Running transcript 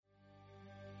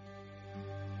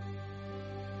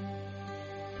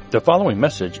The following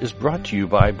message is brought to you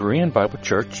by Berean Bible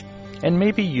Church and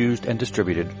may be used and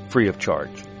distributed free of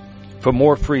charge. For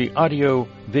more free audio,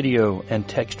 video, and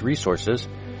text resources,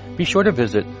 be sure to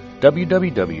visit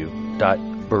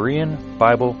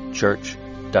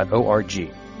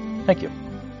www.bereanbiblechurch.org. Thank you.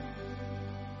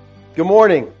 Good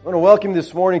morning. I want to welcome you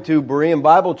this morning to Berean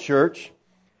Bible Church.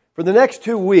 For the next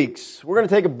 2 weeks, we're going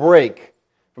to take a break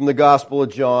from the Gospel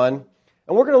of John,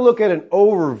 and we're going to look at an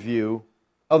overview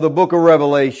of the book of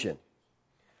Revelation.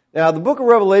 Now, the book of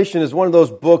Revelation is one of those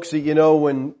books that, you know,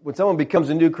 when someone becomes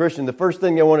a new Christian, the first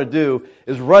thing they want to do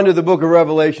is run to the book of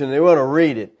Revelation and they want to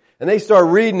read it. And they start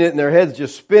reading it and their head's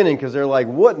just spinning because they're like,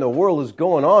 what in the world is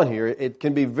going on here? It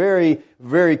can be very,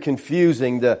 very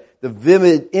confusing. The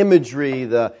vivid imagery,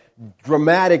 the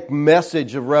dramatic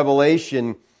message of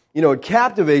Revelation, you know, it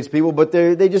captivates people, but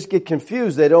they just get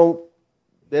confused. They don't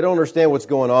understand what's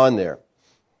going on there.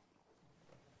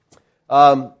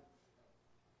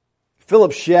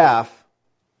 Philip Schaff,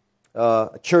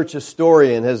 a church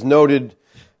historian, has noted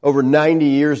over 90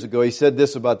 years ago, he said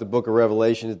this about the book of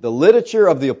Revelation: the literature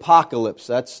of the apocalypse,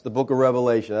 that's the book of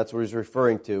Revelation, that's what he's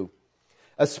referring to,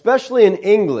 especially in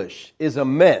English, is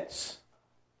immense,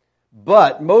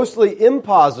 but mostly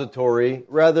impository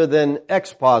rather than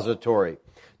expository.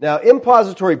 Now,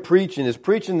 impository preaching is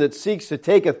preaching that seeks to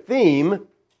take a theme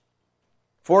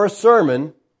for a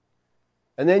sermon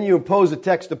and then you impose a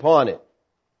text upon it.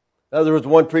 In other words,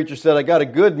 one preacher said, I got a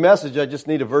good message, I just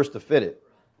need a verse to fit it.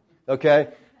 Okay?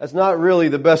 That's not really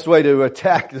the best way to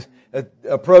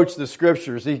approach the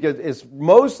Scriptures. It's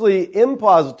mostly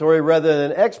impository rather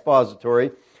than expository,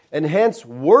 and hence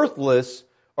worthless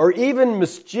or even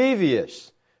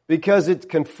mischievous, because it's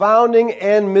confounding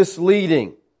and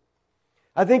misleading.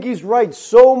 I think he's right.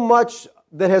 So much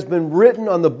that has been written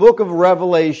on the book of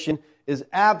Revelation is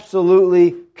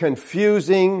absolutely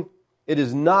confusing. It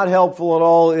is not helpful at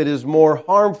all. It is more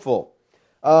harmful.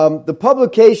 The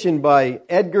publication by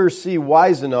Edgar C.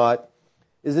 Whisenant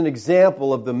is an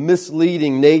example of the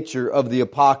misleading nature of the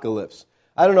apocalypse.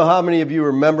 I don't know how many of you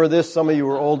remember this. Some of you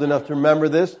were old enough to remember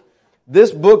this.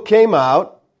 This book came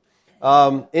out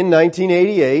in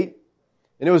 1988,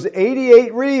 and it was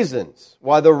 88 reasons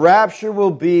why the rapture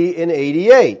will be in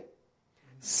 88.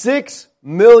 6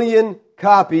 million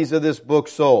copies of this book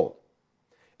sold.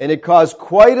 And it caused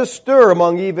quite a stir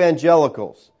among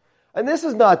evangelicals. And this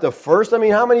is not the first. I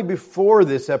mean, how many before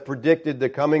this have predicted the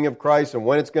coming of Christ and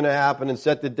when it's going to happen and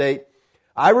set the date?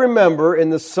 I remember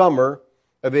in the summer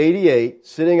of 88,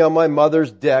 sitting on my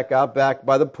mother's deck out back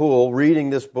by the pool, reading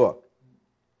this book.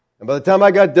 And by the time I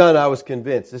got done, I was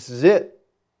convinced, this is it.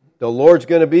 The Lord's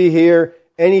going to be here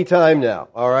anytime now.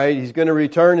 All right? He's going to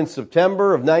return in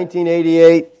September of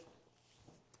 1988.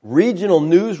 Regional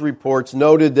news reports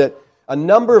noted that a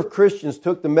number of Christians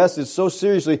took the message so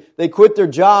seriously, they quit their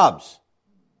jobs.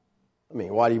 I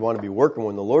mean, why do you want to be working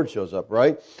when the Lord shows up,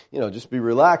 right? You know, just be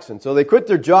relaxing. So they quit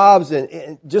their jobs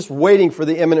and just waiting for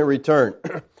the imminent return.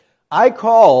 I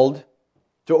called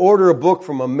to order a book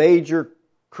from a major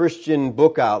Christian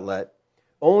book outlet,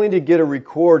 only to get a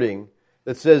recording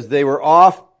that says they were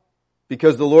off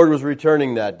because the Lord was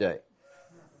returning that day.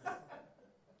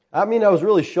 I mean, I was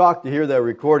really shocked to hear that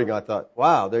recording. I thought,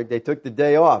 wow, they took the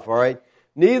day off, all right?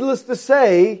 Needless to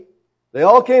say, they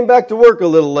all came back to work a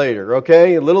little later,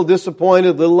 okay? A little disappointed,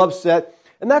 a little upset.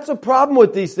 And that's a problem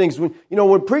with these things.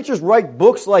 When preachers write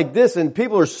books like this and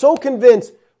people are so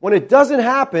convinced, when it doesn't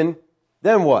happen,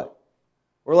 then what?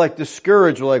 We're like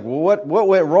discouraged. We're like, well, what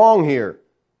went wrong here?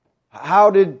 How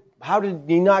did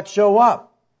he not show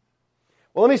up?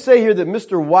 Well, let me say here that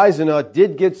Mr. Whisenant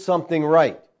did get something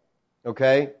right,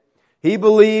 okay? He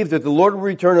believed that the Lord would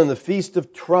return on the Feast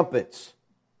of Trumpets.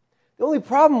 The only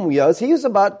problem was he was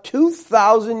about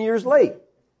 2,000 years late.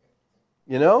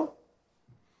 You know?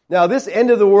 Now, this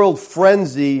end-of-the-world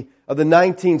frenzy of the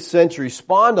 19th century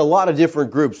spawned a lot of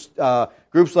different groups.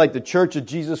 Groups like the Church of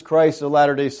Jesus Christ of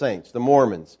Latter-day Saints, the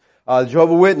Mormons, the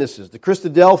Jehovah's Witnesses, the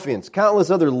Christadelphians, countless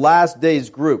other last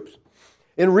days groups.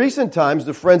 In recent times,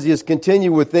 the frenzy has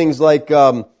continued with things like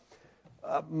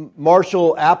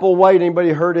Marshall Applewhite. Anybody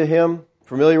heard of him?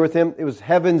 Familiar with him? It was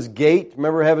Heaven's Gate.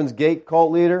 Remember Heaven's Gate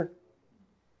cult leader?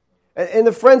 And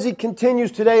the frenzy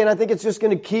continues today, and I think it's just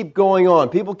going to keep going on.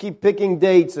 People keep picking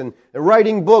dates and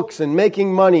writing books and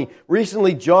making money.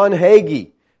 Recently, John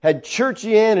Hagee had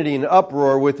churchianity in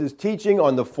uproar with his teaching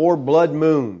on the 4 blood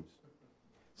moons.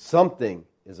 Something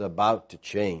is about to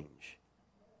change.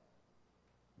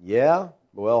 Yeah?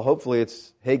 Well, hopefully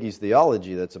it's Hagee's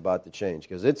theology that's about to change,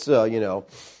 because it's,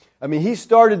 he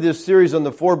started this series on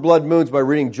the 4 blood moons by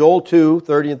reading Joel 2,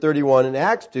 30 and 31, and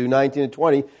Acts 2, 19 and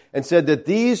 20, and said that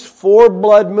these 4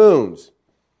 blood moons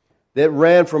that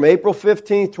ran from April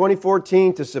 15th,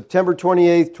 2014 to September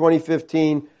 28th,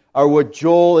 2015 are what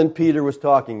Joel and Peter was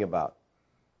talking about.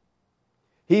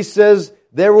 He says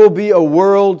there will be a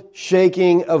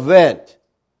world-shaking event.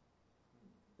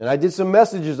 And I did some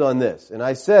messages on this. And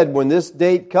I said when this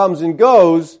date comes and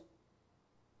goes,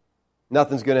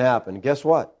 nothing's going to happen. Guess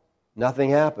what? Nothing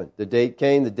happened. The date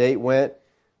came, the date went.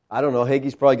 I don't know,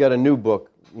 Hagee's probably got a new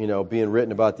book, being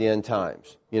written about the end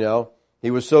times.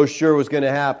 He was so sure it was going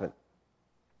to happen.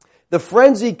 The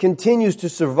frenzy continues to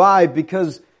survive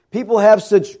because people have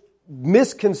such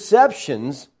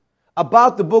misconceptions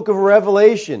about the book of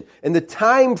Revelation and the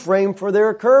time frame for their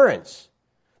occurrence.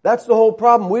 That's the whole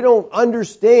problem. We don't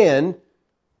understand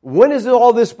when is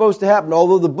all this supposed to happen,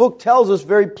 although the book tells us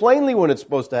very plainly when it's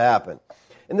supposed to happen.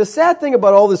 And the sad thing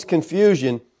about all this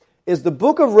confusion is the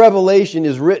book of Revelation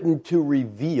is written to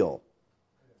reveal.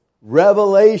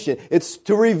 Revelation. It's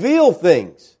to reveal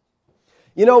things.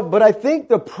 But I think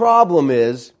the problem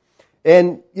is,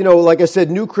 and, like I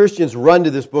said, new Christians run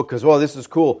to this book because, this is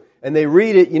cool. And they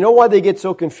read it. You know why they get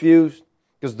so confused?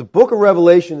 Because the book of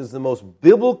Revelation is the most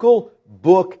biblical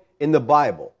book in the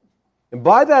Bible. And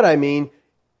by that I mean,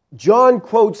 John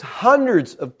quotes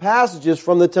hundreds of passages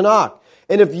from the Tanakh.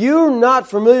 And if you're not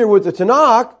familiar with the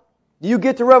Tanakh, you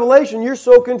get to Revelation, you're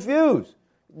so confused.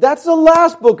 That's the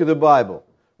last book of the Bible.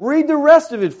 Read the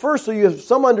rest of it first so you have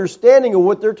some understanding of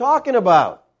what they're talking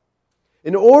about.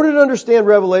 In order to understand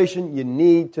Revelation, you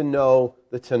need to know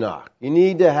the Tanakh. You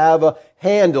need to have a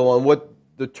handle on what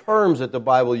the terms that the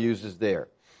Bible uses there.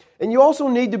 And you also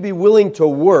need to be willing to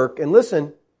work. And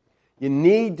listen, you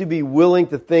need to be willing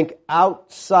to think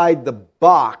outside the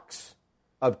box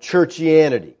of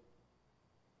churchianity.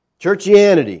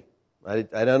 Churchianity. I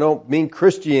don't mean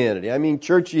Christianity. I mean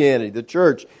churchianity. The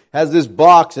church has this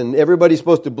box and everybody's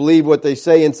supposed to believe what they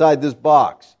say inside this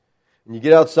box. And you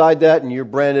get outside that and you're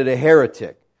branded a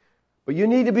heretic. But you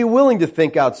need to be willing to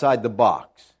think outside the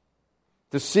box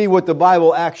to see what the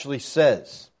Bible actually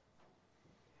says.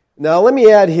 Now let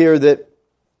me add here that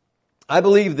I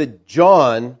believe that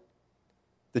John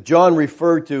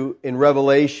referred to in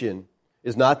Revelation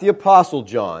is not the Apostle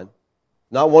John,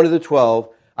 not one of the 12.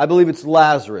 I believe it's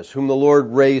Lazarus, whom the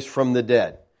Lord raised from the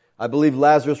dead. I believe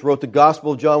Lazarus wrote the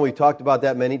Gospel of John. We've talked about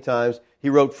that many times. He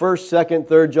wrote 1st, 2nd,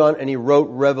 3rd John, and he wrote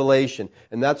Revelation.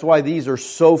 And that's why these are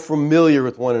so familiar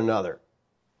with one another.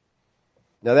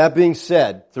 Now that being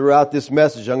said, throughout this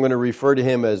message, I'm going to refer to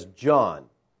him as John,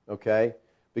 okay?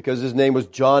 Because his name was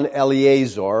John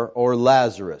Eleazar or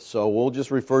Lazarus. So we'll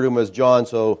just refer to him as John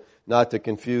so not to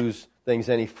confuse things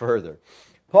any further.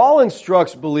 Paul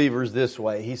instructs believers this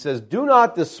way. He says, do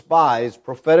not despise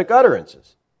prophetic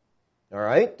utterances. All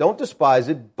right? Don't despise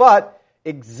it, but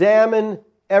examine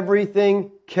everything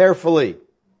carefully.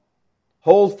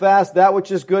 Hold fast that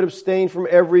which is good, abstain from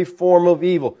every form of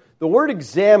evil. The word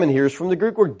examine here is from the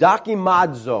Greek word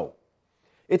dokimazo.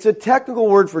 It's a technical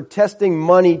word for testing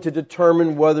money to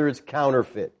determine whether it's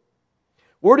counterfeit.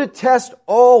 We're to test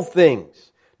all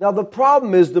things. Now the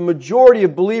problem is the majority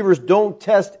of believers don't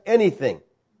test anything.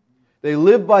 They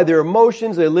live by their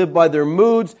emotions, they live by their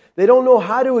moods, they don't know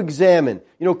how to examine.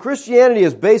 Christianity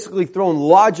has basically thrown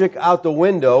logic out the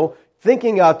window,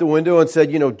 thinking out the window and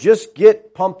said, just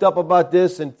get pumped up about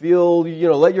this and feel,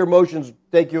 let your emotions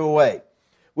take you away.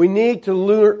 We need to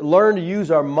learn to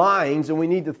use our minds and we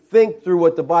need to think through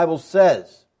what the Bible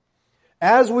says.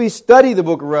 As we study the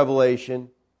book of Revelation,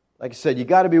 like I said, you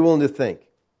got to be willing to think.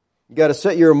 You got to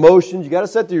set your emotions, you got to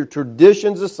set your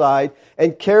traditions aside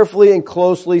and carefully and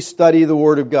closely study the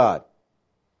Word of God.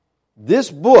 This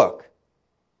book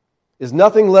is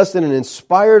nothing less than an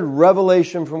inspired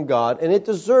revelation from God, and it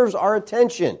deserves our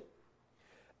attention.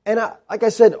 And like I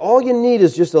said, all you need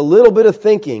is just a little bit of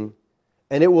thinking,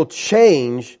 and it will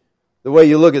change the way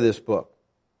you look at this book.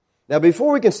 Now,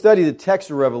 before we can study the text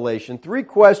of Revelation, 3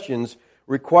 questions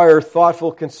require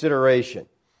thoughtful consideration.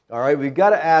 All right, we've got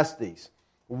to ask these.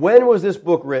 When was this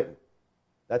book written?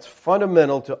 That's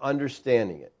fundamental to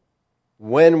understanding it.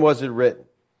 When was it written?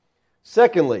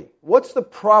 Secondly, what's the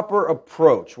proper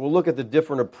approach? We'll look at the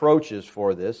different approaches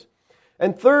for this.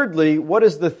 And thirdly, what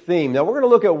is the theme? Now, we're going to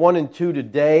look at 1 and 2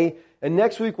 today, and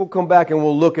next week we'll come back and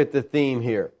we'll look at the theme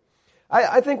here.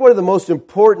 I think one of the most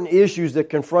important issues that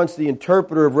confronts the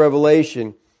interpreter of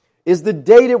Revelation is the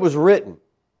date it was written.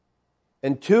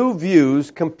 And 2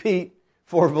 views compete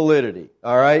for validity.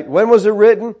 All right? When was it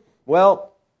written?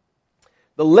 Well,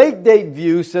 the late date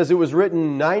view says it was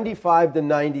written 95 to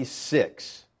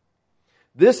 96.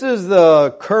 This is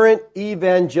the current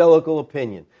evangelical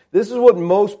opinion. This is what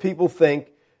most people think.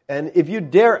 And if you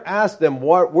dare ask them,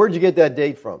 where'd you get that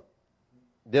date from?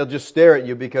 they'll just stare at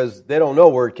you because they don't know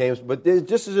where it came from. But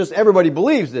just everybody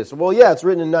believes this. Well, yeah, it's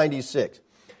written in 96.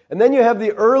 And then you have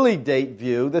the early date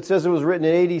view that says it was written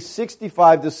in AD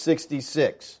 65 to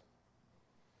 66.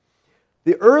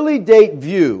 The early date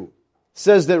view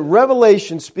says that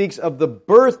Revelation speaks of the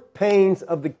birth pains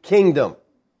of the kingdom,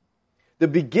 the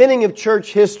beginning of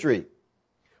church history,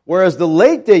 whereas the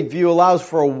late date view allows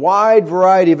for a wide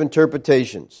variety of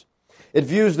interpretations. It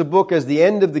views the book as the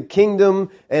end of the kingdom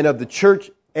and of the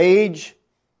church age,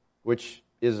 which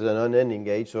is an unending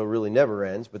age, so it really never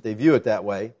ends, but they view it that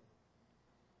way.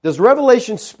 Does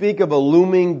Revelation speak of a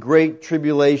looming great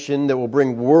tribulation that will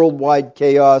bring worldwide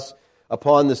chaos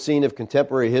upon the scene of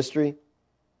contemporary history?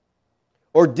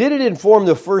 Or did it inform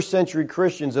the first century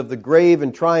Christians of the grave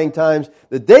and trying times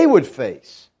that they would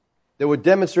face that would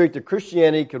demonstrate that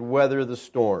Christianity could weather the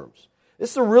storms?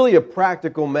 This is really a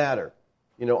practical matter,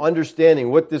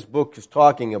 understanding what this book is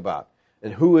talking about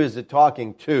and who is it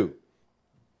talking to.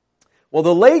 Well,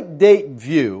 the late date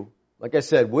view, like I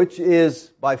said, which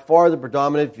is by far the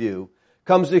predominant view,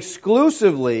 comes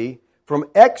exclusively from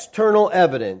external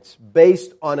evidence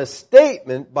based on a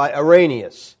statement by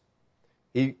Irenaeus.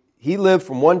 He lived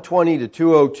from 120 to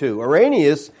 202.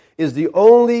 Irenaeus is the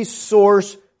only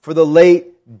source for the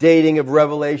late dating of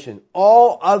Revelation.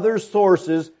 All other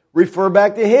sources refer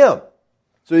back to him.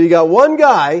 So you got one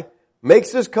guy,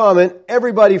 makes this comment,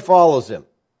 everybody follows him.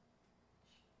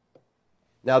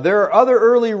 Now there are other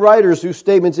early writers whose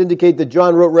statements indicate that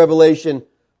John wrote Revelation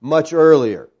much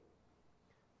earlier.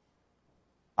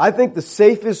 I think the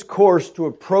safest course to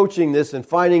approaching this and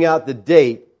finding out the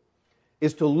date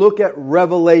is to look at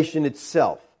Revelation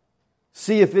itself.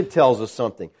 See if it tells us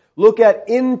something. Look at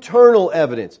internal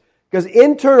evidence, because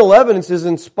internal evidence is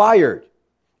inspired.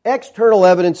 External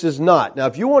evidence is not. Now,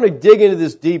 if you want to dig into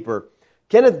this deeper,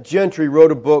 Kenneth Gentry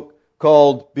wrote a book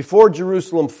called Before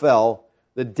Jerusalem Fell,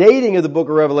 the dating of the book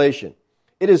of Revelation.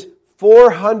 It is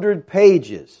 400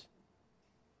 pages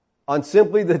on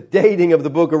simply the dating of the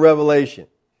book of Revelation.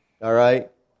 All right?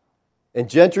 And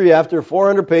Gentry, after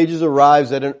 400 pages,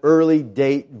 arrives at an early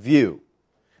date view.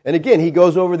 And again, he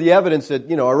goes over the evidence that,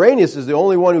 Irenaeus is the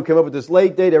only one who came up with this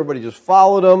late date. Everybody just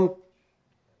followed him.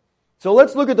 So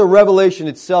let's look at the Revelation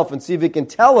itself and see if it can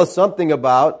tell us something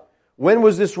about when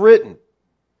was this written.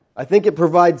 I think it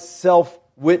provides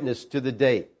self-witness to the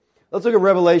date. Let's look at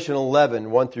Revelation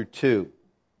 11, 1 through 2.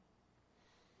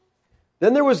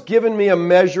 Then there was given me a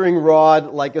measuring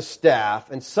rod like a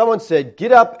staff, and someone said,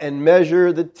 "Get up and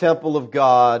measure the temple of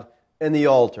God and the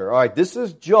altar." All right, this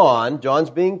is John.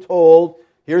 John's being told,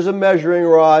 here's a measuring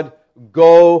rod.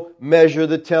 Go measure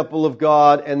the temple of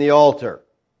God and the altar.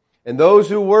 And those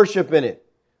who worship in it,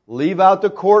 leave out the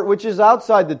court which is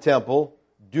outside the temple.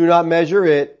 Do not measure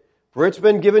it, for it's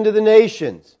been given to the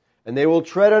nations, and they will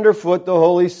tread underfoot the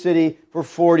holy city for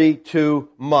 42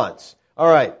 months.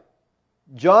 All right.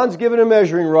 John's given a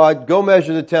measuring rod, go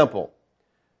measure the temple.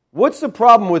 What's the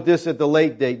problem with this at the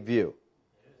late date view?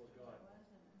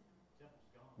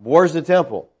 Where's the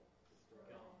temple?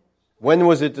 When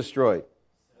was it destroyed?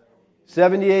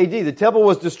 70 AD. The temple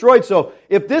was destroyed. So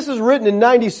if this is written in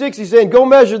 96, he's saying, go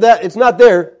measure that. It's not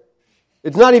there.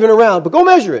 It's not even around, but go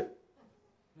measure it.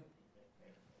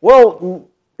 Well,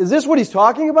 is this what he's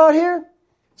talking about here?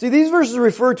 See, these verses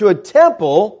refer to a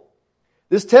temple.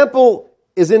 This temple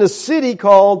is in a city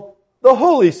called the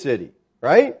Holy City,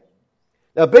 right?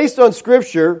 Now, based on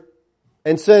Scripture,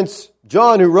 and since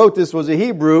John, who wrote this, was a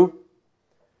Hebrew,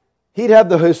 he'd have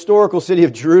the historical city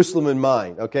of Jerusalem in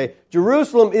mind, okay?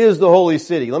 Jerusalem is the Holy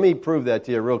City. Let me prove that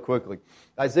to you real quickly.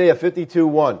 Isaiah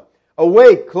 52:1.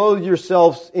 Awake, clothe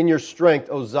yourselves in your strength,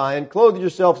 O Zion. Clothe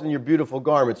yourselves in your beautiful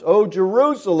garments. O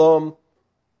Jerusalem,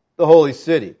 the Holy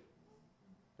City.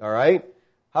 All right?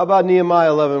 How about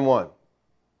Nehemiah 11:1?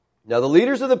 Now the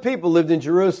leaders of the people lived in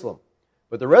Jerusalem,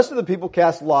 but the rest of the people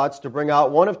cast lots to bring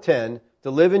out one of 10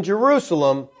 to live in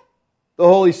Jerusalem, the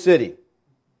holy city.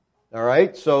 All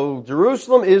right, so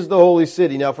Jerusalem is the holy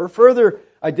city. Now for further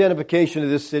identification of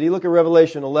this city, look at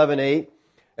Revelation 11:8.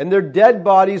 And their dead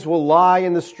bodies will lie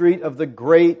in the street of the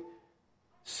great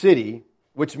city,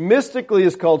 which mystically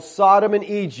is called Sodom and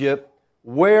Egypt,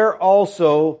 where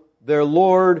also their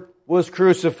Lord was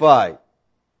crucified.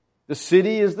 The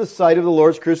city is the site of the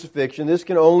Lord's crucifixion. This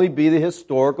can only be the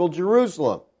historical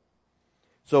Jerusalem.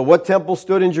 So what temple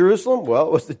stood in Jerusalem? Well,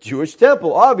 it was the Jewish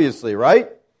temple, obviously, right?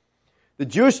 The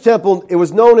Jewish temple, it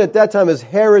was known at that time as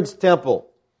Herod's temple.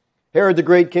 Herod the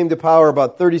Great came to power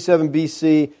about 37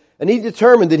 BC, and he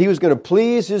determined that he was going to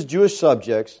please his Jewish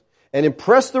subjects and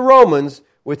impress the Romans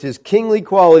with his kingly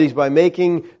qualities by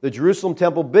making the Jerusalem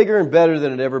temple bigger and better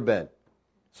than it had ever been.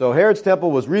 So Herod's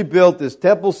temple was rebuilt, this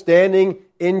temple standing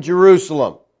in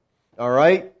Jerusalem. All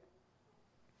right?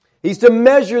 He's to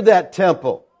measure that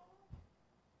temple.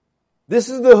 This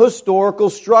is the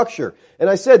historical structure. And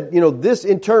I said, this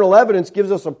internal evidence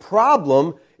gives us a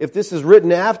problem if this is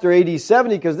written after AD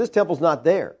 70 because this temple's not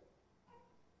there.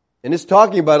 And it's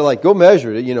talking about it like, go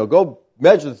measure it, go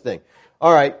measure this thing.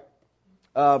 All right.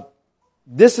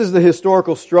 This is the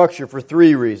historical structure for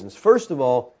three reasons. First of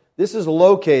all, this is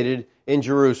located in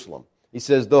Jerusalem. He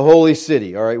says the holy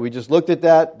city. All right, we just looked at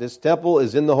that. This temple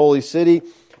is in the holy city.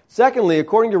 Secondly,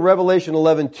 according to Revelation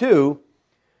 11:2,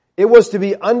 it was to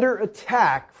be under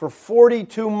attack for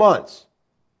 42 months.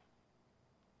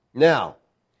 Now,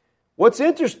 what's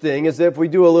interesting is that if we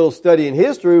do a little study in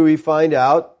history, we find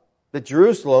out that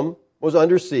Jerusalem was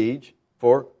under siege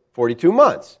for 42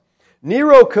 months.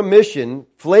 Nero commissioned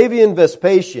Flavian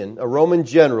Vespasian, a Roman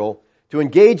general, to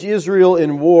engage Israel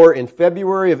in war in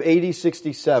February of AD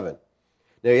 67.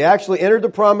 Now, he actually entered the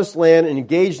Promised Land and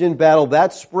engaged in battle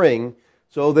that spring,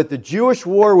 so that the Jewish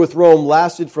war with Rome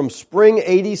lasted from spring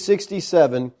AD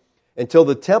 67 until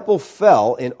the temple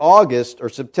fell in August or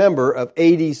September of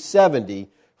AD 70,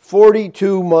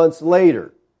 42 months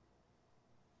later.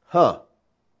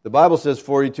 The Bible says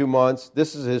 42 months.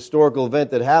 This is a historical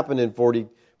event that happened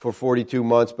for 42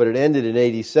 months, but it ended in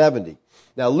AD 70.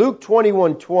 Now, Luke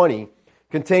 21:20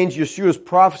 contains Yeshua's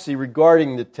prophecy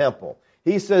regarding the temple.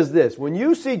 He says this, when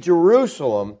you see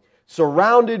Jerusalem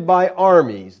surrounded by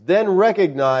armies, then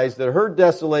recognize that her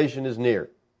desolation is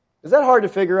near. Is that hard to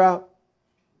figure out?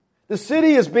 The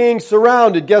city is being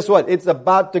surrounded. Guess what? It's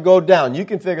about to go down. You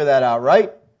can figure that out,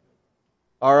 right?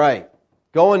 All right.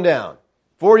 Going down.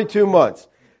 42 months.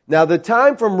 Now, the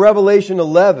time from Revelation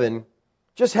 11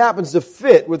 just happens to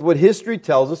fit with what history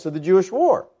tells us of the Jewish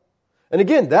war. And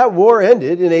again, that war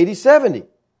ended in AD 70.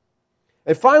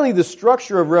 And finally, the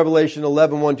structure of Revelation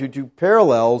 11:1-2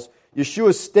 parallels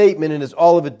Yeshua's statement in his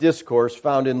Olivet Discourse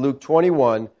found in Luke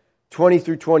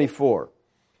 21:20-24.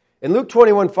 In Luke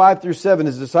 21:5-7,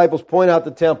 his disciples point out the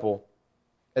temple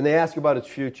and they ask about its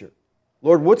future.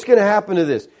 Lord, what's going to happen to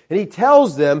this? And he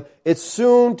tells them it's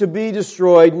soon to be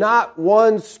destroyed. Not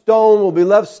one stone will be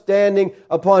left standing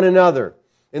upon another.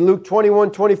 In Luke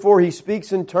 21:24, he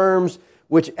speaks in terms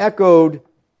which are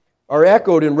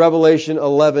echoed in Revelation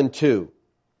 11:2.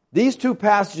 These two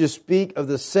passages speak of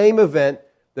the same event,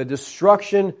 the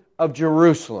destruction of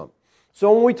Jerusalem.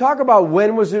 So when we talk about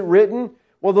when was it written,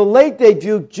 well, the late date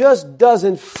view just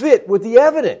doesn't fit with the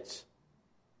evidence.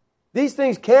 These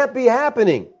things can't be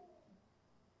happening.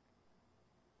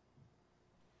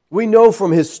 We know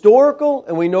from historical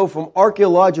and we know from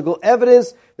archaeological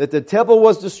evidence that the temple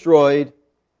was destroyed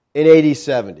in AD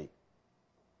 70.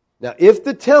 Now, if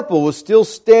the temple was still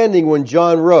standing when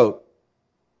John wrote,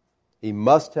 he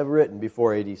must have written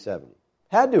before AD 70.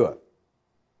 Had to have.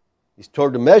 He's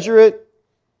told to measure it.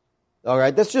 All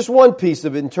right, that's just one piece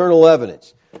of internal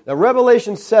evidence. Now,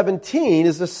 Revelation 17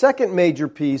 is the second major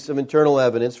piece of internal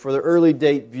evidence for the early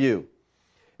date view.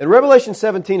 In Revelation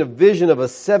 17, a vision of a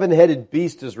seven-headed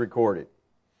beast is recorded.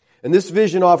 And this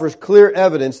vision offers clear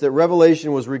evidence that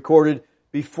Revelation was recorded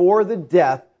before the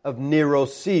death of Nero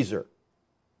Caesar.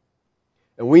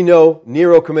 And we know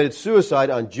Nero committed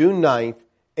suicide on June 9th,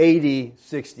 AD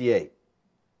 68.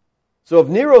 So if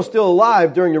Nero's still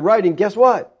alive during the writing, guess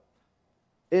what?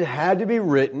 It had to be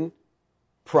written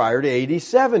prior to AD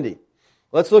 70.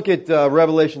 Let's look at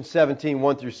Revelation 17,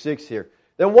 1-6 here.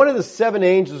 Then one of the seven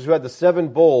angels who had the seven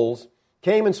bowls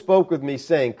came and spoke with me,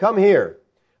 saying, come here,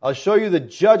 I'll show you the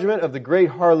judgment of the great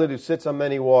harlot who sits on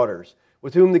many waters,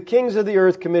 with whom the kings of the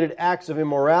earth committed acts of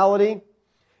immorality,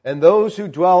 and those who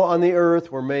dwell on the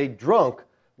earth were made drunk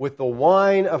with the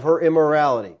wine of her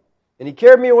immorality. And he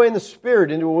carried me away in the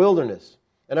spirit into a wilderness.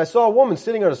 And I saw a woman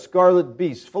sitting on a scarlet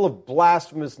beast, full of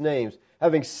blasphemous names,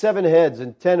 having 7 heads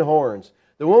and 10 horns.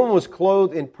 The woman was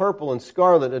clothed in purple and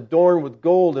scarlet, adorned with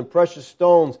gold and precious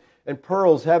stones and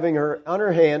pearls, having on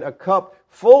her hand a cup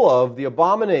full of the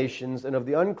abominations and of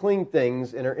the unclean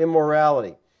things in her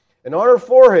immorality. And on her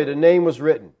forehead a name was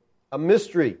written, a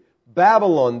mystery,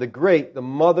 Babylon the Great, the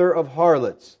mother of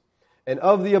harlots, and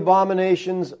of the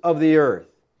abominations of the earth.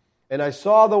 And I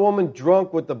saw the woman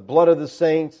drunk with the blood of the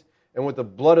saints and with the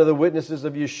blood of the witnesses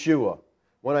of Yeshua.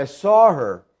 When I saw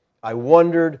her, I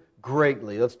wondered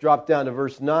greatly. Let's drop down to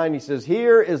verse 9. He says,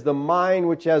 here is the mind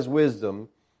which has wisdom.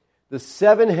 The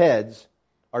 7 heads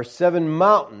are 7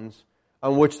 mountains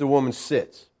on which the woman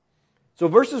sits. So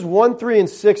verses 1, 3, and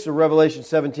 6 of Revelation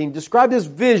 17 describe this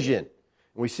vision.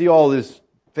 We see all this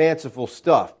fanciful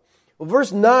stuff. Well,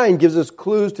 verse 9 gives us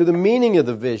clues to the meaning of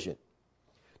the vision.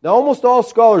 Now, almost all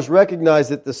scholars recognize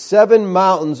that the 7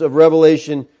 mountains of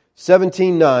Revelation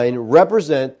 17:9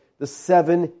 represent the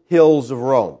 7 hills of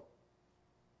Rome.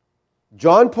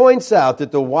 John points out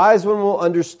that the wise one will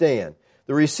understand.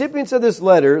 The recipients of this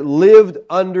letter lived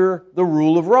under the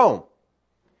rule of Rome,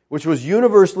 which was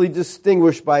universally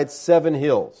distinguished by its 7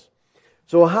 hills.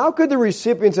 So how could the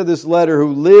recipients of this letter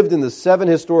who lived in the 7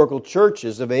 historical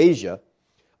churches of Asia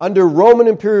under Roman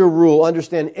imperial rule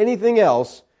understand anything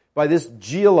else by this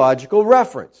geological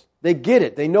reference? They get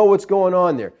it. They know what's going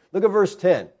on there. Look at verse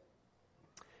 10.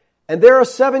 And there are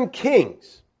 7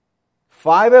 kings.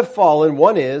 5 have fallen,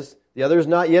 one is, the other is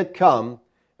not yet come.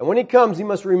 And when he comes, he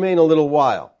must remain a little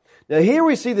while. Now here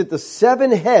we see that the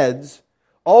 7 heads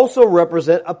also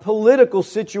represent a political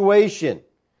situation.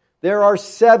 There are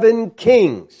 7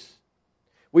 kings.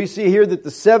 We see here that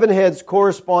the 7 heads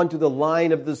correspond to the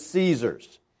line of the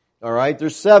Caesars. All right,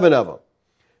 there's 7 of them.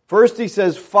 First he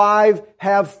says 5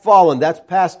 have fallen. That's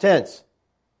past tense.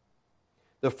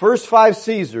 The first 5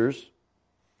 Caesars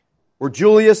were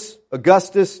Julius,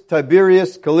 Augustus,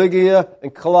 Tiberius, Caligula,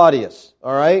 and Claudius.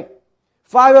 All right?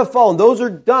 5 have fallen. Those are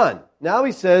done. Now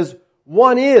he says,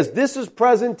 one is. This is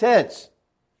present tense.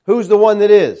 Who's the one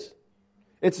that is?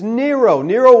 It's Nero.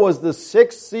 Nero was the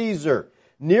 6th Caesar.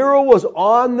 Nero was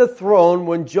on the throne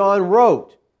when John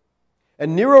wrote.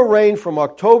 And Nero reigned from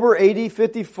October AD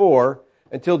 54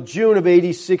 until June of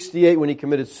AD 68 when he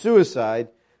committed suicide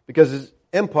because his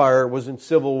empire was in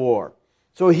civil war.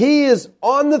 So he is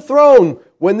on the throne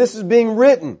when this is being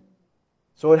written.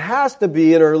 So it has to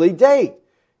be an early date.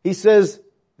 He says,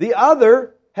 the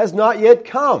other has not yet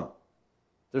come.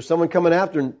 There's someone coming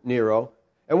after Nero.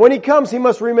 And when he comes, he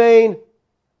must remain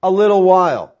a little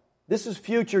while. This is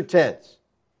future tense.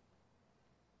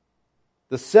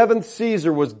 The 7th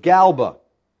Caesar was Galba.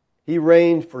 He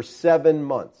reigned for 7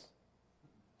 months.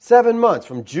 7 months,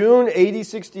 from June AD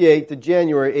 68 to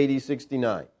January AD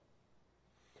 69.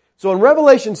 So in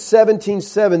Revelation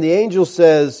 17:7, the angel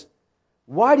says,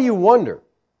 why do you wonder?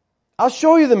 I'll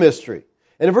show you the mystery.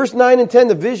 And in verse 9 and 10,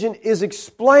 the vision is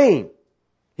explained.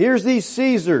 Here's these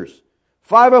Caesars.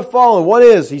 5 have fallen. One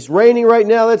is. He's reigning right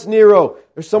now. That's Nero.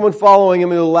 There's someone following him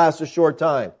and it'll last a short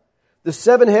time. The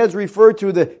 7 heads refer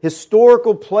to the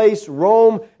historical place,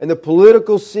 Rome, and the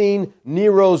political scene,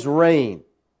 Nero's reign.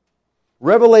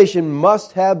 Revelation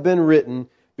must have been written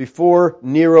before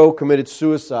Nero committed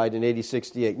suicide in AD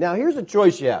 68. Now, here's a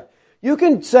choice you have. You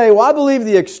can say, well, I believe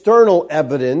the external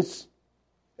evidence,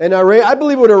 and I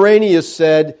believe what Irenaeus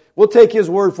said. We'll take his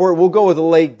word for it. We'll go with a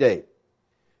late date.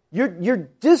 You're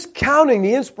discounting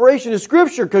the inspiration of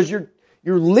Scripture because you're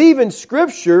leaving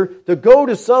Scripture to go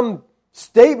to some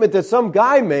statement that some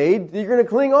guy made that you're going to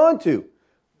cling on to.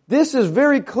 This is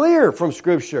very clear from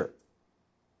Scripture.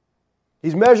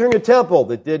 He's measuring a temple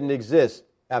that didn't exist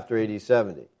after AD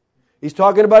 70. He's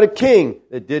talking about a king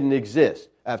that didn't exist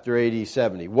after AD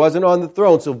 70. Wasn't on the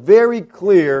throne. So very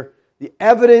clear, the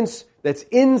evidence that's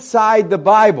inside the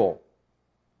Bible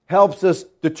helps us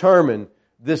determine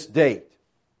this date.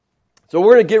 So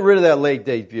we're going to get rid of that late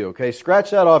date view, okay?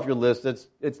 Scratch that off your list.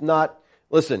 It's not...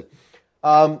 Listen,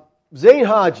 Zane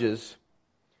Hodges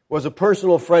was a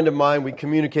personal friend of mine. We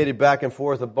communicated back and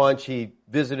forth a bunch. He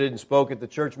visited and spoke at the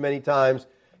church many times.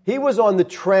 He was on the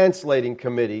translating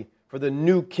committee for the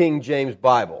New King James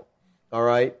Bible, all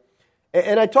right?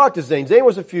 And I talked to Zane. Zane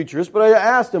was a futurist, but I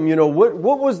asked him,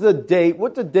 what was the date?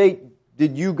 What the date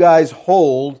did you guys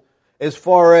hold as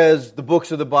far as the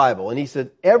books of the Bible? And he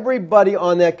said everybody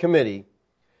on that committee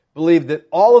believed that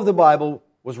all of the Bible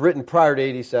was written prior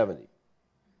to AD 70.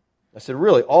 I said,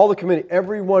 really? All the committee,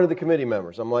 every one of the committee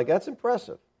members? I'm like, that's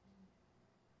impressive.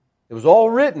 It was all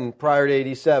written prior to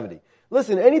AD 70.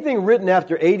 Listen, anything written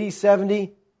after AD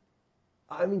 70,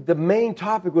 the main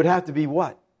topic would have to be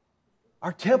what?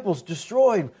 Our temple's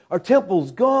destroyed. Our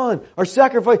temple's gone. Our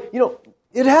sacrifice.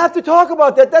 It'd have to talk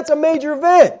about that. That's a major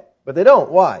event. But they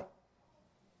don't. Why?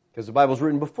 Because the Bible's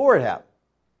written before it happened.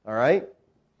 All right?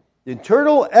 The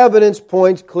internal evidence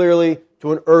points clearly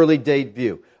to an early date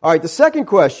view. All right, the second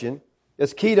question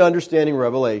that's key to understanding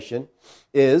Revelation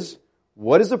is,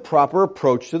 what is the proper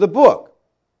approach to the book?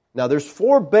 Now, there's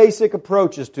 4 basic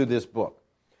approaches to this book.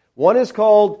 One is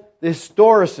called the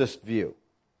historicist view.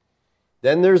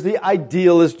 Then there's the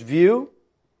idealist view,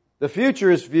 the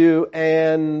futurist view,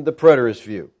 and the preterist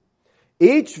view.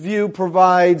 Each view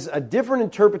provides a different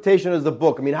interpretation of the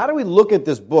book. How do we look at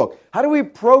this book? How do we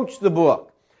approach the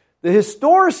book? The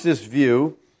historicist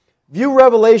view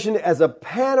Revelation as a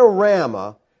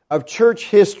panorama of church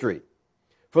history,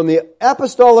 from the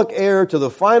apostolic era to the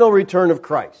final return of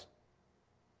Christ.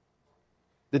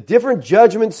 The different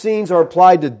judgment scenes are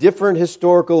applied to different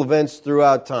historical events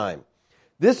throughout time.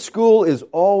 This school is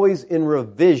always in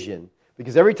revision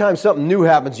because every time something new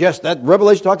happens, yes, that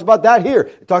Revelation talks about that here.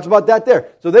 It talks about that there.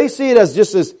 So they see it as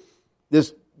just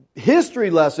this history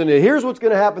lesson, and here's what's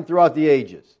going to happen throughout the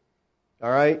ages.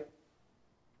 All right?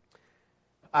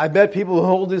 I bet people who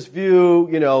hold this view,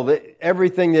 that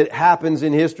everything that happens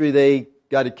in history, they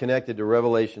got it connected to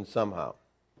Revelation somehow.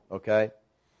 Okay?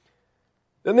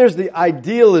 Then there's the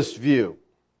idealist view.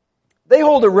 They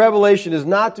hold that Revelation is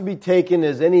not to be taken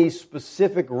as any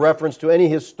specific reference to any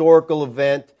historical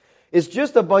event. It's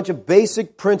just a bunch of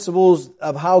basic principles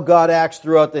of how God acts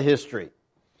throughout the history.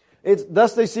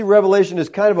 Thus they see Revelation as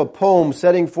kind of a poem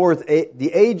setting forth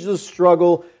the ageless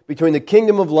struggle between the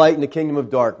kingdom of light and the kingdom of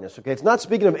darkness. Okay, it's not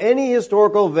speaking of any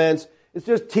historical events. It's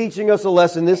just teaching us a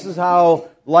lesson. This is how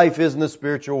life is in the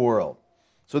spiritual world.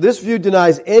 So this view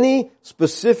denies any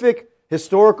specific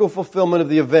historical fulfillment of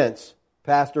the events,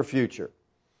 past or future.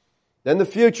 Then the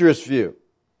futurist view.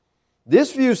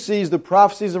 This view sees the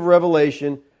prophecies of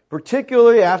Revelation,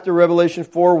 particularly after Revelation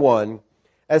 4:1,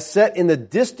 as set in the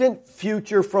distant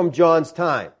future from John's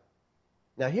time.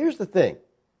 Now here's the thing.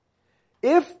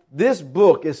 If this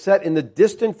book is set in the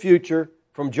distant future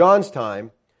from John's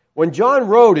time, when John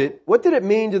wrote it, what did it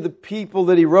mean to the people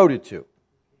that he wrote it to?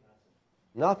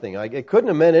 Nothing. It couldn't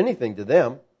have meant anything to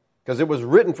them because it was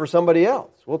written for somebody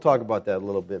else. We'll talk about that a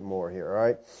little bit more here, all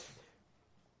right?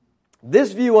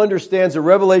 This view understands that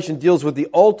Revelation deals with the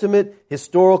ultimate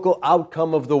historical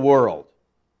outcome of the world.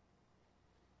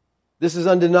 This is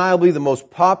undeniably the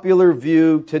most popular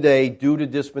view today due to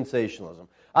dispensationalism.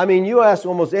 I mean, you ask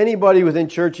almost anybody within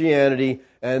churchianity,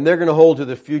 and they're going to hold to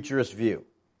the futurist view.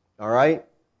 All right?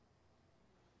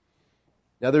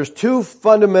 Now, there's two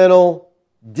fundamental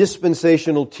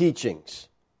dispensational teachings.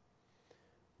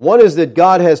 One is that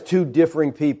God has two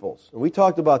differing peoples. And we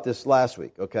talked about this last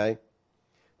week, okay?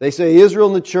 They say Israel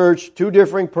and the church, two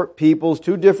differing peoples,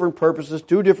 two different purposes,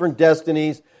 two different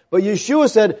destinies. But Yeshua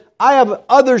said, I have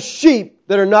other sheep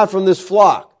that are not from this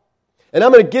flock. And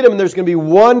I'm going to get them, and there's going to be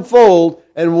one fold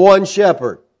and one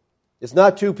shepherd. It's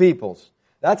not two peoples.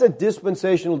 That's a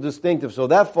dispensational distinctive. So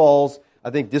that falls, I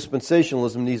think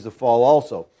dispensationalism needs to fall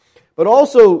also. But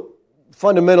also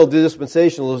fundamental to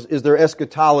dispensationalism is their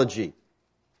eschatology.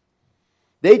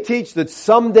 They teach that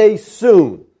someday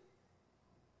soon,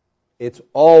 it's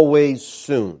always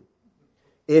soon.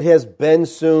 It has been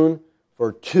soon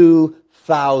for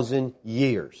 2,000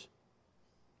 years.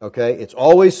 Okay? It's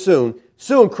always soon.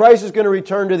 Soon, Christ is going to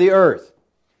return to the earth.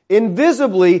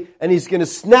 Invisibly, and He's going to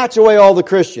snatch away all the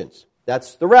Christians.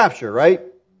 That's the rapture, right?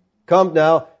 Come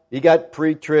now, you got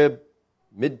pre-trib,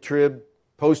 mid-trib,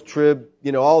 post-trib,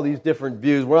 all these different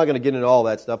views. We're not going to get into all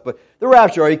that stuff. But the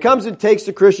rapture, He comes and takes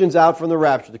the Christians out from the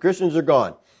rapture. The Christians are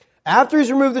gone. After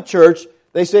He's removed the church,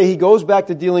 they say He goes back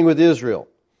to dealing with Israel.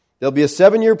 There'll be a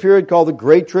 7-year period called the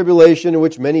Great Tribulation in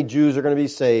which many Jews are going to be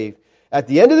saved. At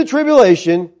the end of the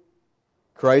tribulation,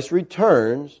 Christ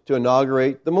returns to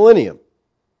inaugurate the millennium.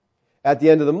 At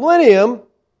the end of the millennium,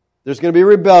 there's going to be a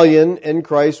rebellion, and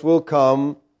Christ will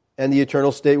come, and the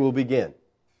eternal state will begin.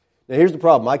 Now here's the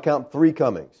problem. I count 3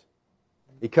 comings.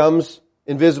 He comes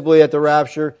invisibly at the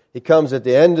rapture. He comes at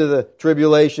the end of the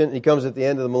tribulation. And He comes at the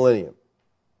end of the millennium.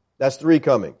 That's 3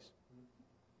 comings.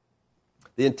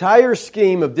 The entire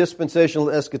scheme of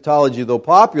dispensational eschatology, though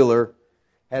popular,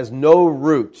 has no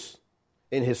roots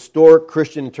in historic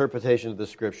Christian interpretation of the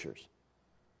Scriptures.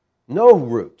 No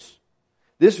roots.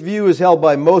 This view is held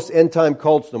by most end-time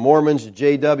cults, the Mormons, the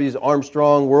JWs,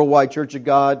 Armstrong, Worldwide Church of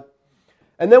God.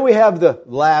 And then we have the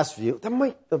last view,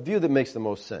 the view that makes the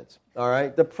most sense. All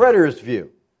right, the preterist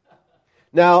view.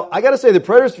 Now, I got to say the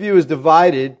preterist view is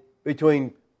divided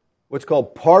between what's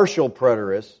called partial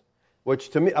preterists,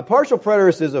 which to me, a partial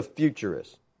preterist is a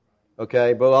futurist.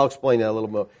 Okay, but I'll explain that a little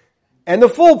more. And the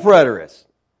full preterist.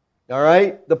 All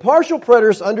right, the partial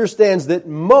preterist understands that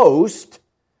most,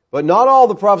 but not all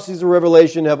the prophecies of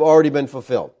Revelation have already been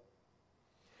fulfilled.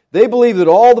 They believe that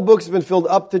all the books have been filled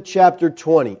up to chapter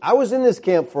 20. I was in this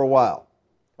camp for a while.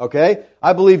 Okay?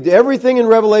 I believed everything in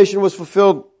Revelation was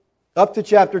fulfilled up to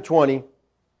chapter 20.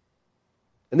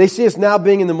 And they see us now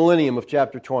being in the millennium of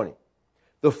chapter 20.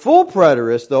 The full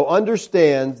preterist, though,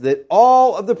 understands that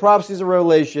all of the prophecies of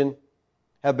Revelation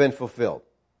have been fulfilled.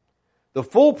 The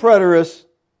full preterist,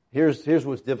 here's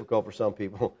what's difficult for some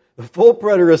people. The full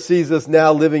preterist sees us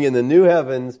now living in the new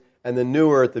heavens and the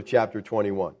new earth of chapter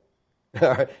 21. All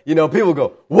right. People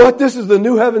go, what? This is the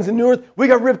new heavens and new earth? We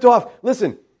got ripped off.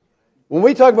 Listen, when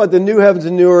we talk about the new heavens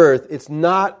and new earth, it's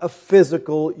not a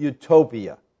physical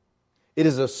utopia. It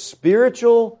is a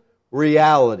spiritual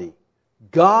reality.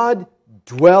 God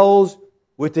dwells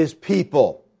with His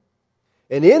people.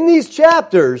 And in these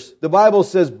chapters, the Bible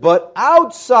says, but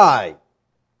outside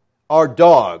are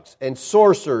dogs and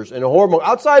sorcerers and whoremongers.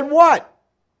 Outside what?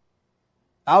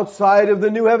 Outside of the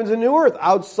new heavens and new earth,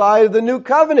 outside of the new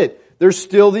covenant, there's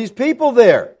still these people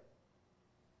there.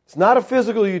 It's not a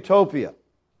physical utopia.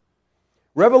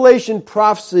 Revelation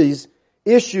prophesies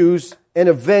issues and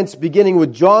events beginning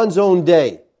with John's own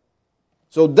day.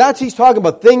 So he's talking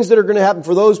about things that are going to happen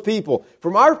for those people.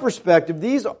 From our perspective,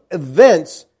 these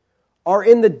events are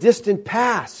in the distant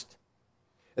past.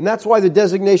 And that's why the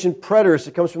designation preterist,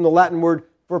 it comes from the Latin word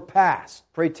for past,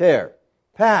 praeter,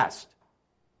 past.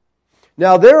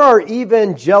 Now, there are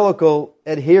evangelical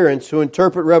adherents who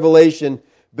interpret Revelation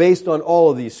based on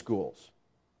all of these schools.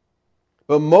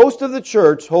 But most of the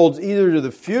church holds either to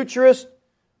the futurist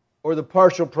or the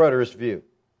partial preterist view.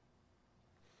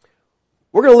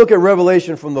 We're going to look at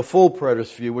Revelation from the full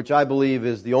preterist view, which I believe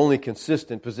is the only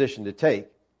consistent position to take.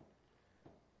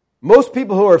 Most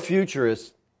people who are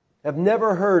futurists have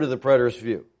never heard of the preterist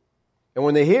view. And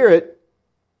when they hear it,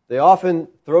 they often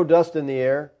throw dust in the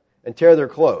air and tear their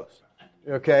clothes.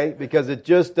 Okay? Because it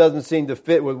just doesn't seem to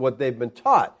fit with what they've been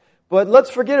taught. But let's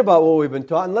forget about what we've been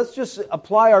taught and let's just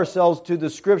apply ourselves to the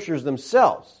Scriptures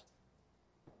themselves.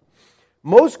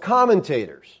 Most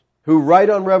commentators who write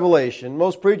on Revelation,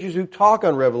 most preachers who talk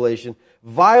on Revelation,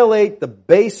 violate the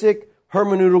basic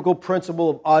hermeneutical principle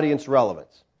of audience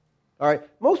relevance. All right?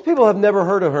 Most people have never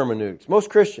heard of hermeneutics, most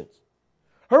Christians.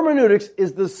 Hermeneutics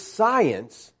is the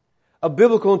science of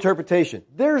biblical interpretation.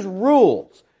 There's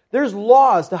rules. There's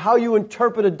laws to how you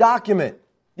interpret a document.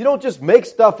 You don't just make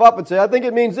stuff up and say, I think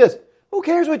it means this. Who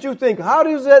cares what you think? How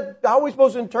are we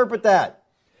supposed to interpret that?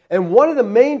 And one of the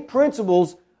main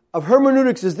principles of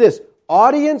hermeneutics is this: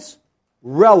 audience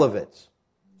relevance.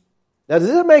 Now, does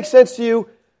that make sense to you?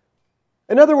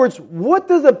 In other words, what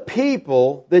do the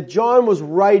people that John was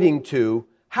writing to,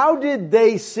 how did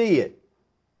they see it?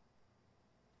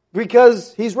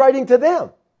 Because he's writing to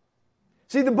them.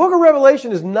 See, the book of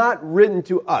Revelation is not written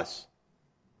to us.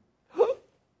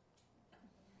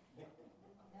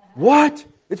 What?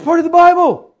 It's part of the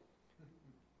Bible.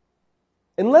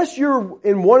 Unless you're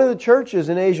in one of the churches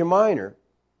in Asia Minor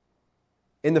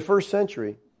in the first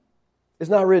century, it's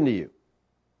not written to you.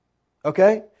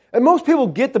 Okay? And most people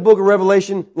get the book of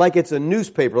Revelation like it's a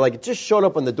newspaper, like it just showed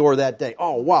up on the door that day.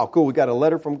 Oh, wow, cool, we got a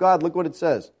letter from God. Look what it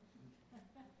says.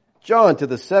 John to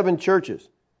the 7 churches.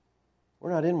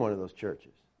 We're not in one of those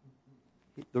churches.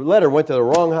 The letter went to the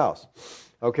wrong house.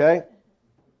 Okay?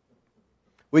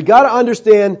 We got to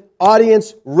understand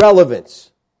audience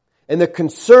relevance. And the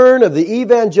concern of the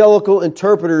evangelical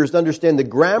interpreter is to understand the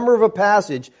grammar of a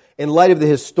passage in light of the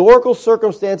historical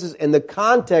circumstances and the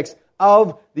context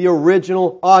of the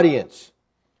original audience.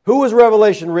 Who was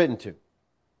Revelation written to?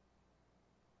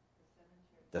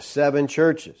 The 7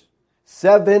 churches.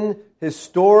 7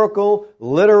 historical,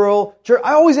 literal church.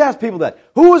 I always ask people that.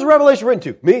 Who was Revelation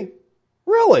written to? Me?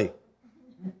 Really?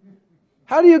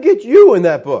 How do you get you in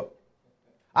that book?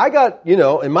 I got,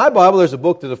 in my Bible there's a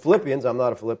book to the Philippians. I'm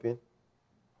not a Philippian.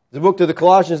 There's a book to the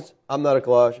Colossians. I'm not a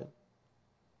Colossian.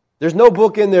 There's no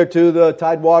book in there to the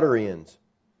Tidewaterians.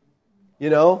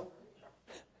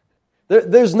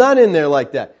 There's none in there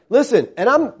like that. Listen,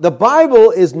 the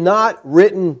Bible is not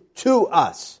written to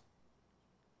us.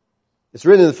 It's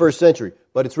written in the first century,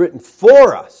 but it's written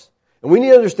for us. And we need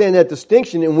to understand that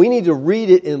distinction, and we need to read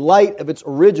it in light of its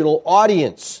original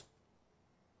audience.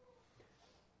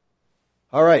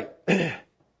 All right.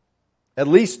 At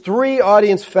least 3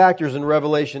 audience factors in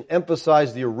Revelation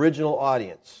emphasize the original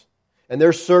audience and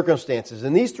their circumstances.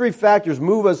 And these 3 factors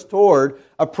move us toward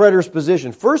a preterist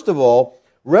position. First of all,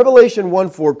 Revelation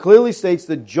 1:4 clearly states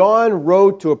that John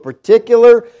wrote to a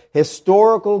particular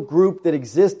historical group that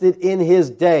existed in his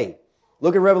day.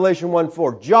 Look at Revelation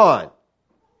 1:4. John,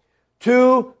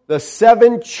 to the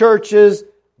 7 churches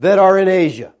that are in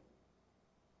Asia.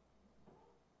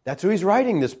 That's who he's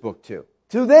writing this book to.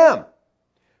 To them.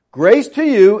 Grace to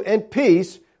you and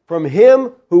peace from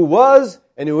him who was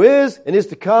and who is and is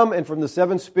to come, and from the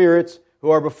 7 spirits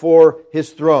who are before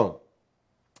his throne.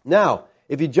 Now,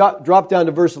 if you drop down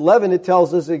to verse 11, it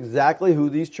tells us exactly who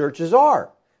these churches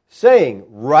are. Saying,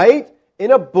 write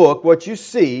in a book what you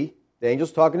see. The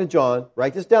angel's talking to John.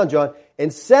 Write this down, John.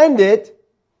 And send it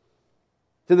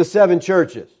to the 7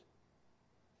 churches.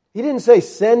 He didn't say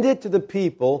send it to the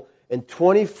people in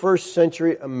 21st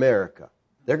century America.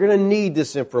 They're going to need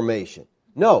this information.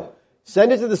 No.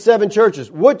 Send it to the 7 churches.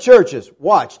 What churches?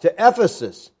 Watch. To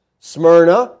Ephesus,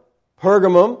 Smyrna,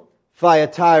 Pergamum,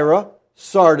 Thyatira,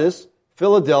 Sardis,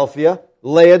 Philadelphia,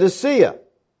 Laodicea.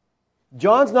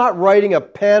 John's not writing a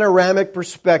panoramic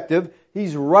perspective.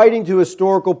 He's writing to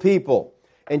historical people.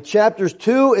 And chapters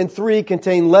 2 and 3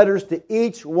 contain letters to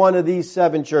each one of these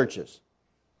 7 churches.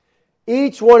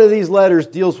 Each one of these letters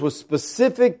deals with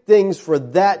specific things for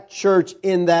that church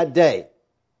in that day.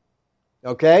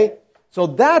 Okay? So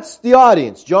that's the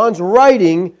audience. John's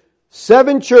writing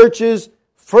 7 churches,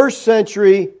 1st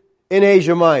century in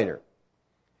Asia Minor.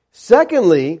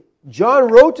 Secondly,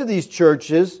 John wrote to these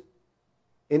churches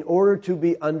in order to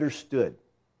be understood.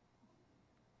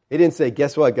 He didn't say,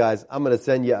 guess what, guys? I'm going to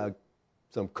send you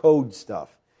some code stuff.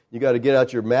 You got to get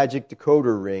out your magic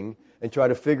decoder ring and try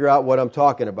to figure out what I'm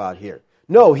talking about here.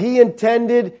 No, he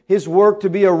intended his work to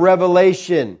be a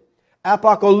revelation.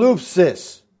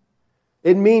 Apocalypsis.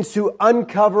 It means to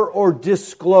uncover or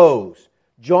disclose.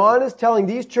 John is telling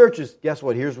these churches, guess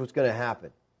what? Here's what's going to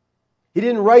happen. He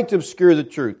didn't write to obscure the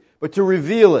truth, but to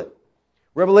reveal it.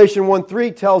 Revelation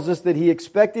 1:3 tells us that he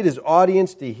expected his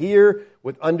audience to hear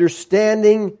with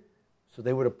understanding so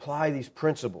they would apply these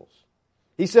principles.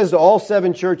 He says to all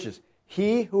 7 churches,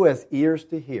 he who has ears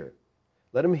to hear,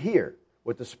 let him hear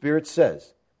what the Spirit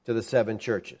says to the 7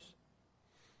 churches.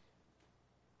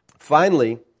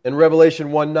 Finally, in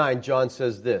Revelation 1:9, John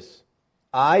says this,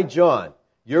 I, John,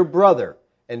 your brother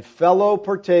and fellow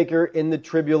partaker in the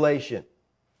tribulation.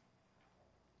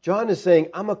 John is saying,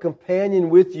 I'm a companion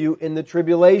with you in the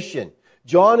tribulation.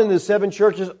 John and the 7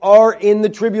 churches are in the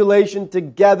tribulation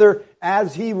together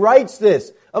as he writes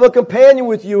this. I'm a companion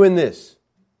with you in this.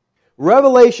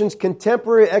 Revelation's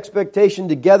contemporary expectation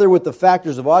together with the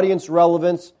factors of audience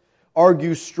relevance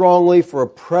argue strongly for a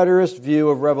preterist view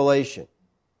of Revelation.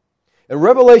 In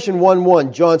Revelation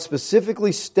 1:1, John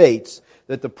specifically states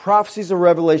that the prophecies of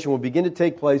Revelation will begin to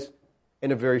take place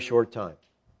in a very short time.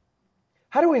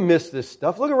 How do we miss this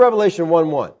stuff? Look at Revelation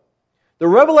 1:1. The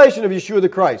revelation of Yeshua the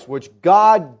Christ, which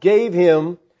God gave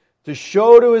him to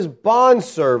show to his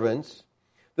bondservants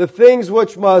the things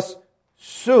which must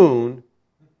soon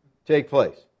take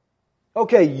place.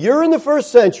 Okay, you're in the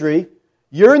 1st century.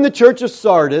 You're in the church of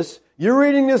Sardis. You're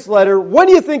reading this letter. When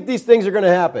do you think these things are going to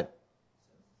happen?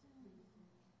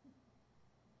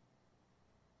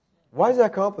 Why is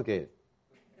that complicated?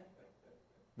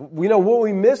 We know what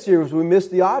we miss here is we miss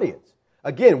the audience.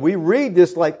 Again, we read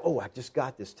this like, oh, I just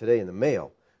got this today in the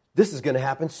mail. This is going to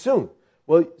happen soon.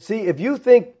 Well, see, if you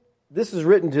think this is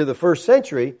written to the 1st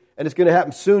century and it's going to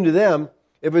happen soon to them,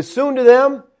 if it's soon to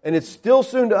them and it's still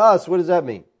soon to us, what does that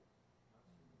mean?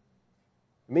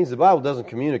 It means the Bible doesn't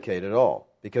communicate at all,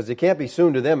 because it can't be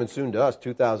soon to them and soon to us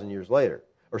 2,000 years later.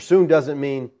 Or soon doesn't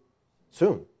mean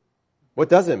soon. What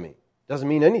does it mean? It doesn't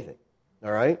mean anything.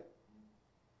 All right?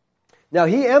 Now,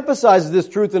 he emphasizes this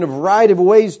truth in a variety of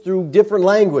ways through different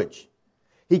language.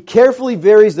 He carefully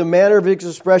varies the manner of his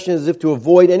expression as if to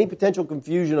avoid any potential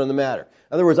confusion on the matter.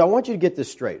 In other words, I want you to get this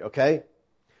straight, okay?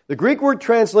 The Greek word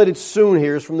translated soon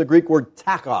here is from the Greek word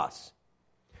tachos.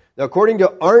 Now, according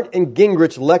to Arndt and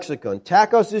Gingrich lexicon,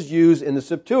 tachos is used in the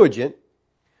Septuagint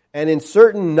and in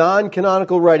certain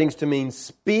non-canonical writings to mean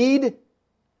speed,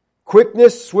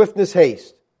 quickness, swiftness,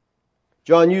 haste.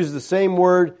 John uses the same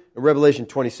word in Revelation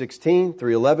 20:16,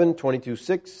 3:11,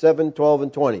 22:6, 7, 12,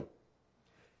 and 20.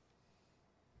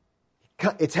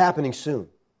 It's happening soon.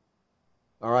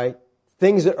 All right?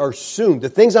 Things that are soon. The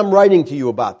things I'm writing to you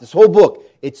about, this whole book,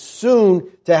 it's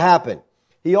soon to happen.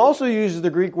 He also uses the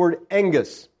Greek word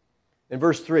engus in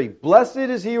verse 3. Blessed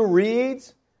is he who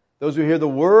reads, those who hear the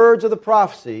words of the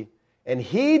prophecy, and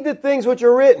heed the things which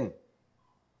are written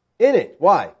in it.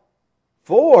 Why?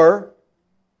 For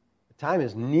the time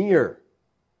is near.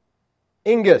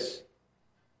 Engus,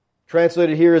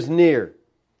 translated here as near.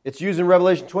 It's used in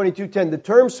Revelation 22:10. The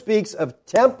term speaks of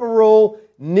temporal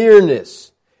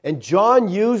nearness. And John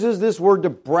uses this word to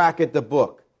bracket the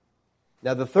book.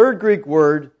 Now, the third Greek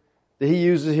word that he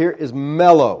uses here is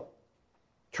mello,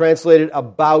 translated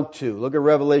about to. Look at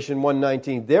Revelation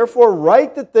 1:19. Therefore,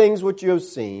 write the things which you have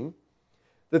seen,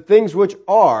 the things which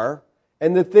are,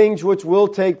 and the things which will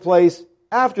take place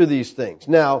after these things.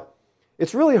 Now,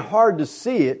 it's really hard to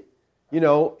see it,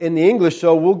 in the English,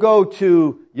 so we'll go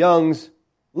to Young's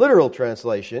literal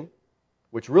translation,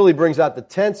 which really brings out the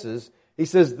tenses. He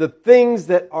says, the things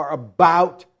that are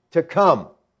about to come.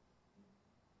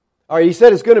 All right, he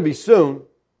said it's going to be soon.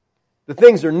 The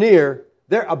things are near.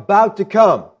 They're about to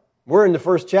come. We're in the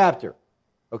 1st chapter.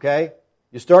 Okay?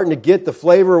 You're starting to get the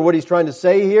flavor of what he's trying to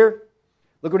say here?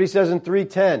 Look what he says in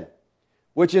 3:10.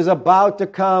 Which is about to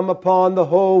come upon the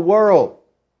whole world.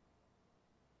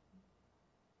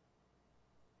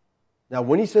 Now,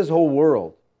 when he says whole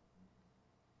world,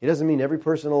 he doesn't mean every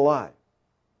person alive.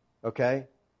 Okay?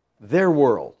 Their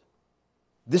world.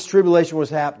 This tribulation was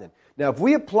happening. Now, if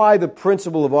we apply the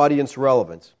principle of audience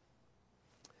relevance,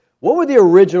 what would the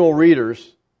original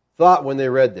readers thought when they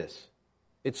read this?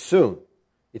 It's soon.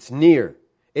 It's near.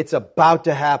 It's about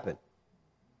to happen.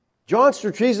 John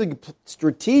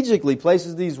strategically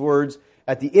places these words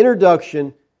at the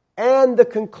introduction and the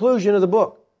conclusion of the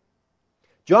book.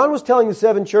 John was telling the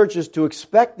 7 churches to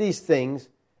expect these things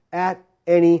at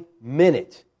any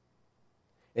minute.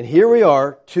 And here we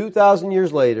are, 2,000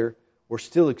 years later, we're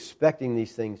still expecting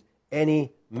these things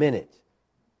any minute.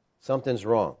 Something's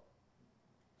wrong.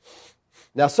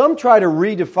 Now, some try to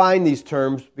redefine these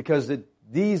terms because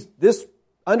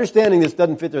understanding this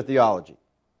doesn't fit their theology.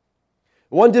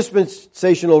 One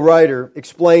dispensational writer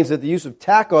explains that the use of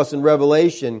tachos in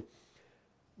Revelation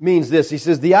means this. He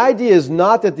says, the idea is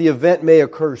not that the event may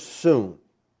occur soon,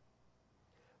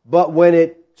 but when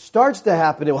it starts to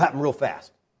happen, it will happen real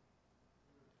fast.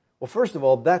 Well, first of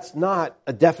all, that's not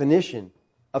a definition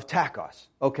of tachos,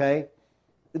 okay?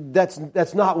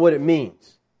 That's not what it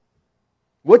means.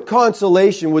 What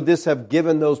consolation would this have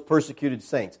given those persecuted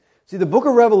saints? See, the book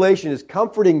of Revelation is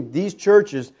comforting these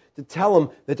churches to tell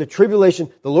them that the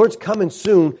Lord's coming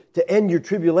soon to end your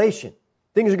tribulation.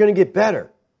 Things are going to get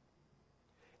better.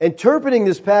 Interpreting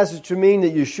this passage to mean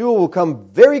that Yeshua will come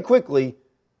very quickly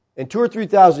in 2,000 or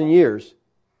 3,000 years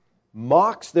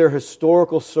mocks their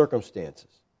historical circumstances.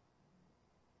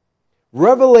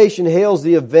 Revelation hails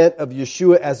the event of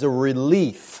Yeshua as a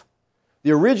relief.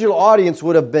 The original audience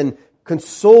would have been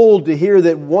consoled to hear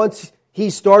that once He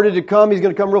started to come, He's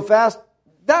going to come real fast.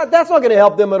 That's not going to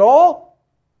help them at all.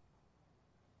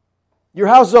 Your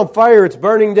house is on fire, it's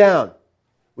burning down.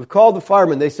 We've called the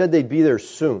firemen. They said they'd be there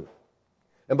soon.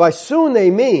 And by soon they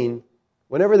mean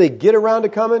whenever they get around to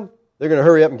coming, they're going to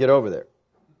hurry up and get over there.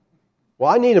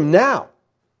 Well, I need them now.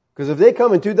 Because if they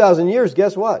come in 2,000 years,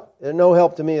 guess what? They're no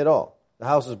help to me at all. The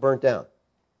house is burnt down.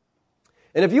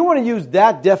 And if you want to use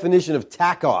that definition of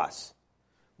tachos,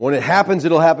 when it happens,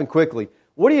 it'll happen quickly.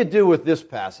 What do you do with this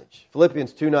passage?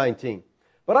 Philippians 2:19.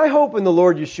 But I hope in the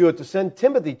Lord Yeshua to send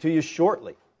Timothy to you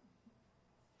shortly,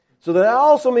 so that I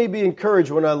also may be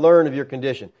encouraged when I learn of your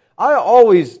condition. I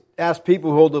always ask people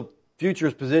who hold the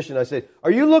futurist position, I say, are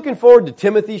you looking forward to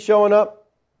Timothy showing up?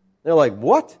 They're like,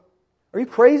 what? Are you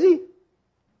crazy?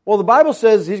 Well, the Bible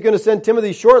says He's going to send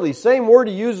Timothy shortly. Same word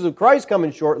He uses of Christ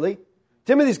coming shortly.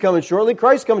 Timothy's coming shortly.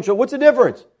 Christ's coming shortly. What's the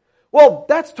difference? Well,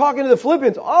 that's talking to the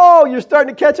Philippians. Oh, you're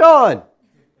starting to catch on.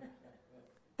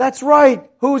 That's right.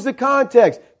 Who's the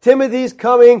context? Timothy's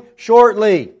coming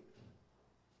shortly.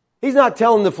 He's not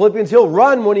telling the Philippians He'll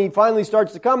run when He finally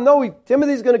starts to come. No,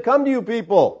 Timothy's going to come to you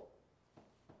people.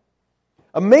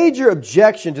 A major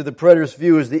objection to the preterist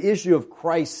view is the issue of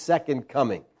Christ's second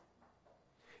coming.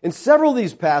 In several of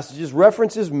these passages,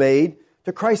 reference is made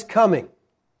to Christ's coming.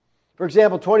 For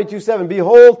example, 22:7,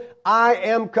 behold, I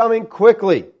am coming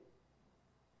quickly.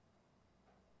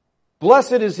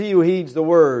 Blessed is he who heeds the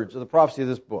words of the prophecy of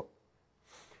this book.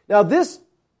 Now this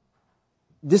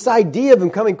idea of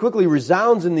Him coming quickly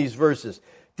resounds in these verses.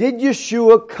 Did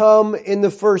Yeshua come in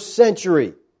the first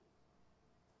century?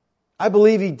 I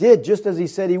believe He did, just as He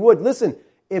said He would. Listen,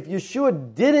 if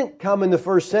Yeshua didn't come in the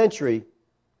first century,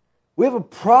 we have a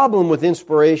problem with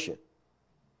inspiration.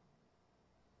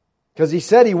 Because He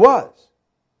said He was.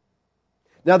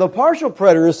 Now the partial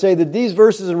preterists say that these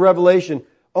verses in Revelation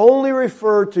only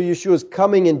refer to Yeshua's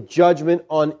coming in judgment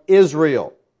on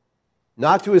Israel,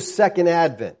 not to His second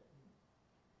advent,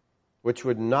 which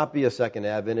would not be a second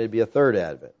advent, it would be a third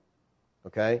advent.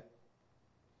 Okay?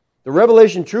 The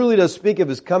Revelation truly does speak of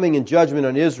His coming in judgment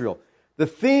on Israel. The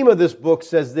theme of this book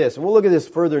says this, and we'll look at this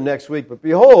further next week, but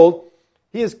behold,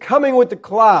 He is coming with the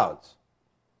clouds.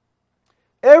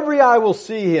 Every eye will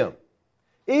see Him,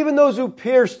 even those who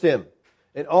pierced Him,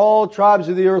 and all tribes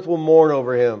of the earth will mourn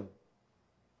over Him.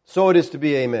 So it is to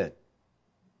be, amen.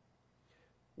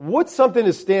 What's something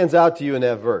that stands out to you in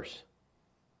that verse?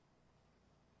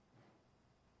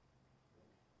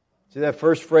 See, that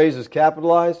first phrase is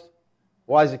capitalized?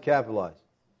 Why is it capitalized?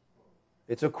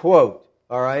 It's a quote,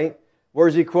 all right?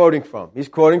 Where's he quoting from? He's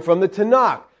quoting from the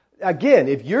Tanakh. Again,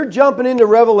 if you're jumping into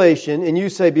Revelation and you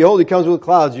say, behold, He comes with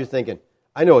clouds, you're thinking,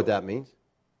 I know what that means.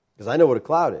 Because I know what a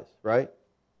cloud is, right?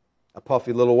 A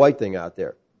puffy little white thing out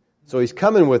there. So He's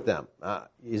coming with them.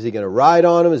 Is He going to ride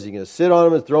on them? Is He going to sit on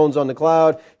them? His throne's on the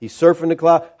cloud. He's surfing the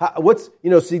cloud.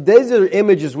 See, these are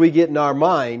images we get in our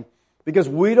mind because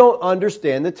we don't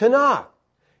understand the Tanakh.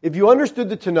 If you understood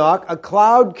the Tanakh, a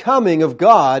cloud coming of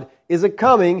God is a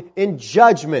coming in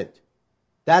judgment.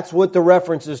 That's what the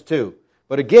reference is to.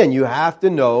 But again, you have to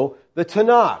know the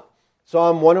Tanakh.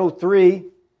 Psalm 103,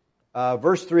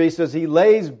 verse 3 says, He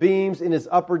lays beams in His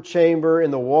upper chamber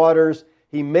in the waters.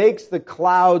 He makes the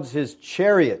clouds His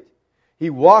chariot. He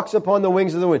walks upon the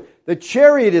wings of the wind. The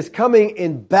chariot is coming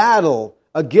in battle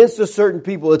against a certain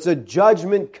people. It's a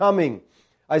judgment coming.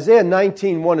 Isaiah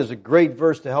 19:1 is a great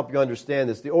verse to help you understand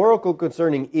this. The oracle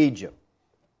concerning Egypt.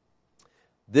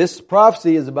 This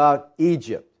prophecy is about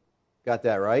Egypt. Got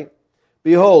that right?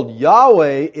 Behold,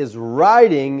 Yahweh is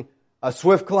riding a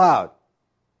swift cloud.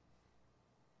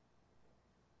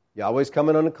 Yahweh's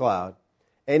coming on a cloud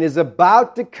and is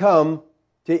about to come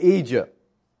to Egypt.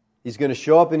 He's going to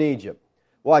show up in Egypt.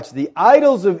 Watch, the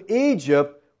idols of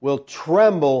Egypt will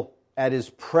tremble at His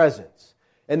presence,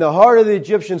 and the heart of the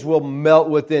Egyptians will melt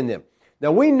within them.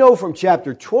 Now we know from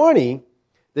chapter 20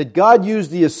 that God used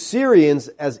the Assyrians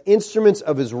as instruments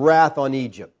of His wrath on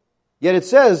Egypt. Yet it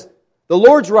says, the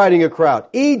Lord's riding a crowd.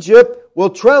 Egypt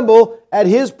will tremble at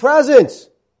His presence.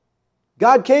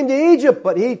 God came to Egypt,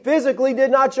 but He physically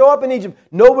did not show up in Egypt.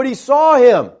 Nobody saw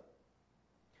Him.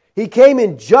 He came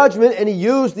in judgment and He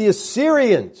used the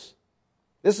Assyrians.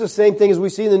 This is the same thing as we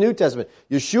see in the New Testament.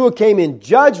 Yeshua came in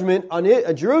judgment on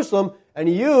Jerusalem and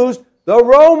He used the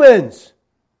Romans.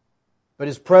 But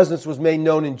His presence was made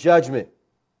known in judgment.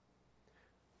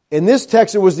 In this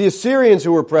text, it was the Assyrians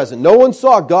who were present. No one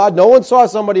saw God. No one saw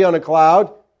somebody on a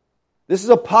cloud. This is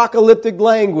apocalyptic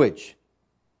language.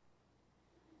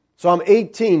 Psalm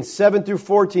 18, 7 through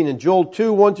 14, and Joel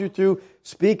 2, 1 through 2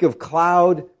 speak of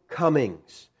cloud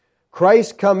comings.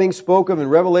 Christ's coming, spoke of in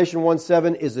Revelation 1,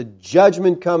 7, is a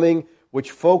judgment coming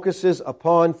which focuses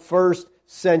upon first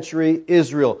century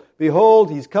Israel.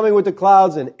 Behold, He's coming with the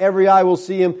clouds, and every eye will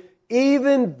see Him,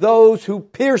 even those who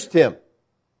pierced Him.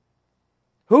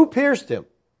 Who pierced Him?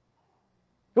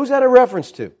 Who's that a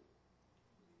reference to?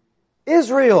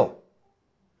 Israel.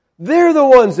 They're the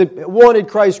ones that wanted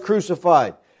Christ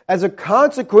crucified. As a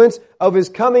consequence of His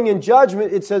coming in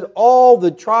judgment, it says all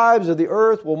the tribes of the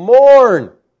earth will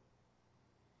mourn.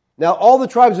 Now, all the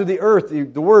tribes of the earth,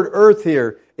 the word earth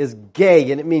here is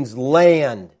gay, and it means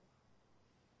land.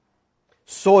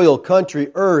 Soil,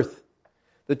 country, earth.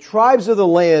 The tribes of the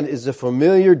land is a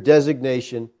familiar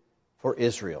designation for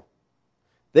Israel.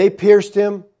 They pierced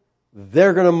Him,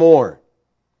 they're going to mourn.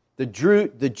 The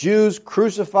Jews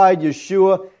crucified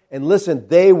Yeshua, and listen,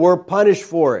 they were punished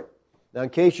for it. Now, in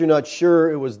case you're not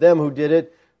sure it was them who did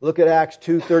it, look at Acts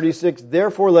 2:36.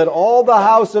 Therefore, let all the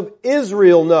house of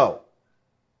Israel know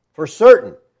for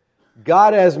certain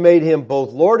God has made Him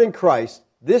both Lord and Christ,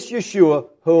 this Yeshua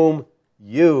whom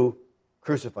you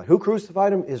crucified. Who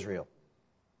crucified Him? Israel.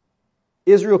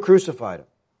 Israel crucified Him.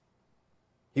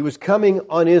 He was coming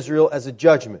on Israel as a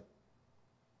judgment.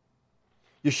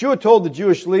 Yeshua told the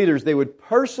Jewish leaders they would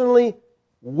personally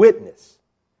witness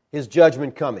His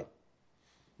judgment coming.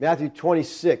 Matthew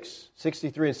 26,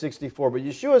 63 and 64. But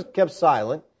Yeshua kept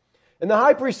silent, and the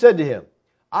high priest said to Him,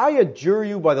 I adjure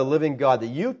you by the living God that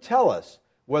you tell us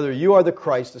whether you are the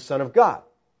Christ, the Son of God.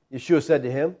 Yeshua said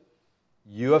to him,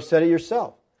 you have said it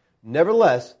yourself.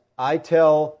 Nevertheless, I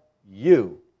tell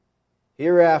you,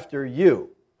 hereafter you,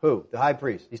 who? The high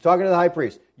priest. He's talking to the high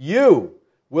priest. You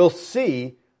will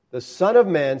see the Son of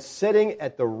Man sitting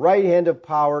at the right hand of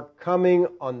power, coming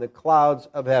on the clouds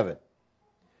of heaven.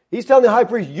 He's telling the high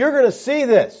priest, you're going to see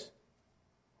this.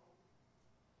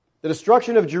 The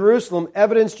destruction of Jerusalem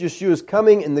evidenced Yeshua's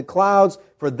coming in the clouds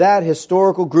for that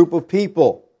historical group of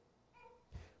people.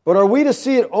 But are we to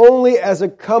see it only as a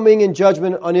coming in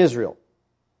judgment on Israel?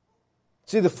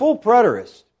 See, the full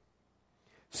preterist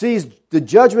sees the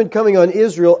judgment coming on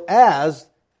Israel as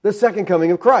the second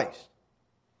coming of Christ.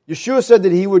 Yeshua said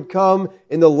that He would come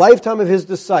in the lifetime of His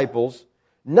disciples,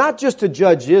 not just to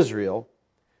judge Israel,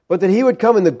 but that He would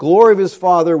come in the glory of His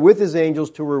Father with His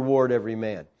angels to reward every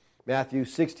man. Matthew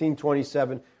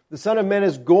 16:27. The Son of Man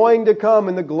is going to come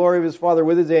in the glory of His Father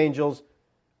with His angels,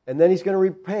 and then He's going to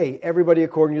repay everybody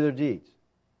according to their deeds.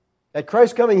 At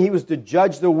Christ's coming, He was to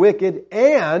judge the wicked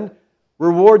and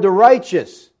reward the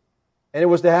righteous. And it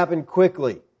was to happen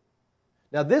quickly.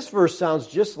 Now this verse sounds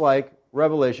just like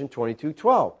Revelation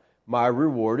 22:12. My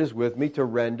reward is with me to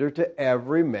render to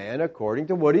every man according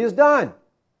to what he has done.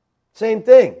 Same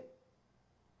thing.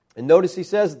 And notice he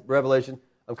says, Revelation,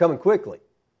 I'm coming quickly.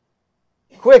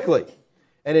 Quickly.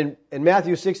 And in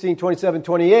Matthew 16:27,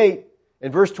 28,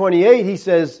 in verse 28, He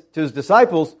says to His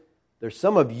disciples, there's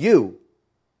some of you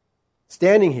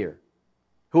standing here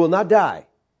who will not die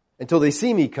until they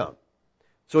see me come.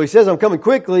 So He says, I'm coming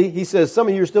quickly. He says, some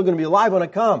of you are still going to be alive when I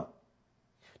come.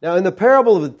 Now, in the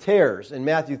parable of the tares in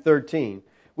Matthew 13,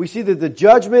 we see that the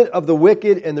judgment of the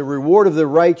wicked and the reward of the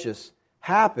righteous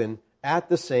happen at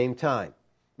the same time.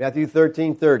 Matthew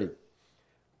 13:30.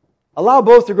 Allow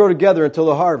both to grow together until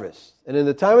the harvest. And in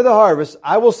the time of the harvest,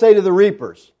 I will say to the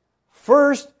reapers,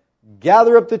 first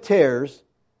gather up the tares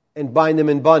and bind them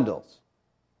in bundles,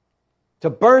 to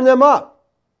burn them up,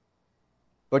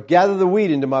 but gather the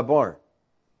wheat into my barn.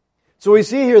 So we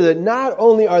see here that not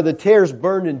only are the tares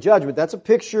burned in judgment, that's a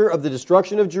picture of the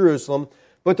destruction of Jerusalem,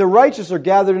 but the righteous are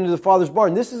gathered into the Father's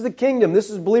barn. This is the kingdom.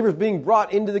 This is believers being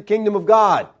brought into the kingdom of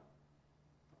God.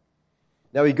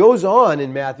 Now he goes on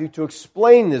in Matthew to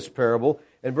explain this parable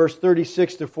in verse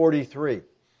 36 to 43.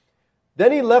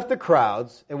 Then he left the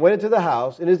crowds and went into the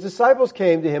house, and his disciples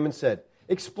came to him and said,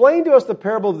 "Explain to us the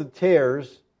parable of the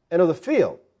tares and of the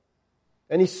field."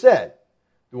 And he said,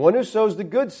 "The one who sows the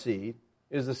good seed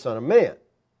is the Son of Man.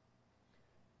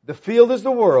 The field is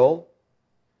the world.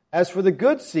 As for the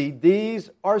good seed, these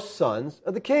are sons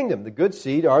of the kingdom." The good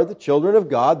seed are the children of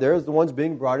God. They're the ones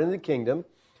being brought into the kingdom.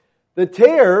 The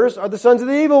tares are the sons of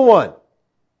the evil one.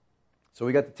 So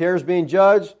we got the tares being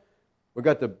judged. We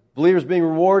got the believers being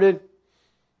rewarded.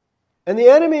 And the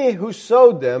enemy who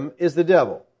sowed them is the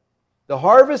devil. The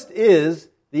harvest is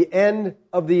the end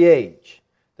of the age.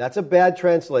 That's a bad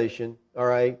translation, all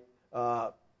right?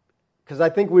 Because I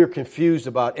think we're confused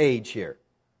about age here,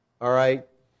 all right?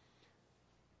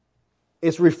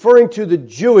 It's referring to the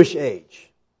Jewish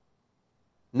age,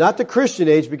 not the Christian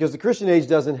age, because the Christian age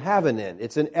doesn't have an end.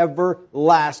 It's an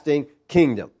everlasting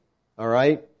kingdom, all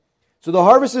right? So the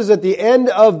harvest is at the end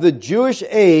of the Jewish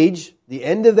age, the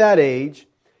end of that age,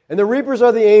 and the reapers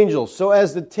are the angels. So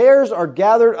as the tares are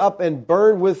gathered up and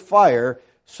burned with fire,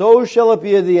 so shall it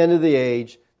be at the end of the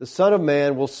age. The Son of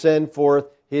Man will send forth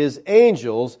His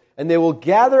angels, and they will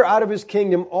gather out of His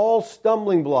kingdom all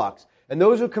stumbling blocks, and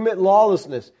those who commit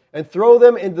lawlessness, and throw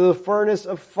them into the furnace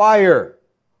of fire.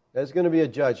 There's going to be a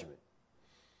judgment.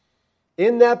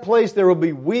 In that place there will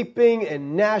be weeping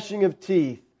and gnashing of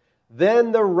teeth.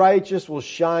 Then the righteous will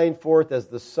shine forth as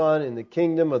the sun in the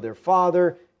kingdom of their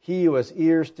Father. He who has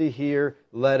ears to hear,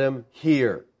 let him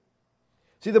hear.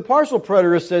 See, the partial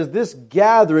preterist says this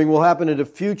gathering will happen at a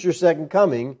future second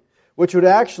coming, which would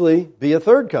actually be a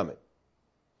third coming.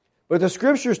 But the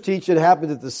Scriptures teach it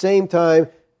happened at the same time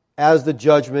as the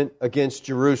judgment against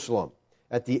Jerusalem,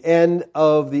 at the end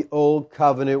of the Old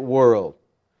Covenant world.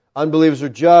 Unbelievers are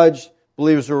judged,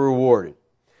 believers are rewarded.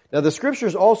 Now the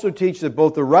Scriptures also teach that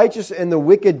both the righteous and the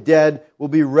wicked dead will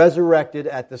be resurrected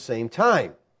at the same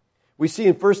time. We see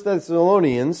in 1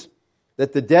 Thessalonians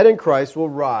that the dead in Christ will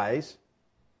rise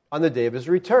on the day of His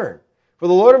return. For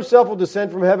the Lord Himself will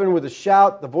descend from heaven with a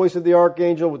shout, the voice of the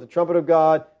archangel, with the trumpet of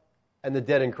God, and the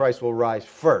dead in Christ will rise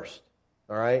first.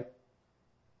 All right?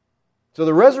 So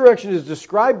the resurrection is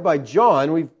described by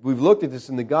John, we've looked at this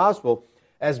in the Gospel,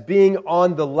 as being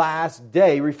on the last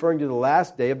day, referring to the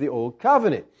last day of the Old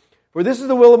Covenant. For this is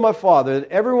the will of my Father,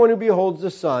 that everyone who beholds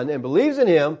the Son and believes in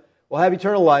Him will have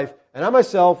eternal life, and I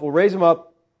myself will raise him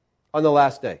up on the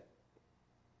last day.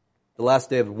 The last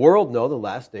day of the world? No, the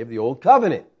last day of the Old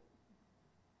Covenant.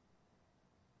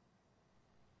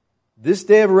 This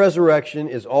day of resurrection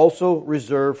is also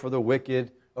reserved for the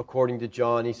wicked, according to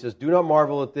John. He says, "Do not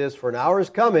marvel at this, for an hour is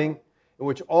coming in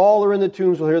which all who are in the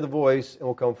tombs will hear the voice and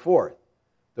will come forth.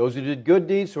 Those who did good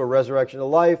deeds to a resurrection of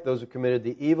life, those who committed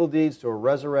the evil deeds to a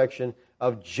resurrection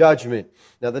of judgment."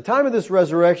 Now, the time of this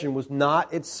resurrection was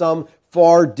not at some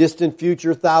far distant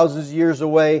future, thousands of years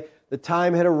away. The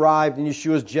time had arrived in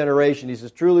Yeshua's generation. He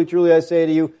says, "Truly, truly, I say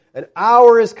to you, an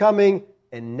hour is coming,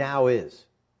 and now is,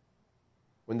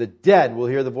 when the dead will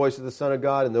hear the voice of the Son of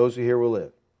God, and those who hear will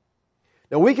live."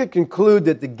 Now, we could conclude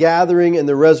that the gathering and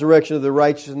the resurrection of the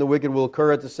righteous and the wicked will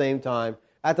occur at the same time,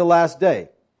 at the last day,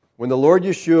 when the Lord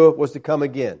Yeshua was to come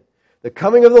again. The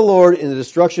coming of the Lord in the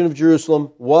destruction of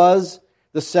Jerusalem was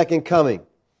the second coming,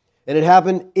 and it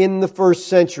happened in the first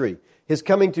century. His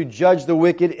coming to judge the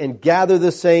wicked and gather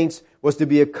the saints was to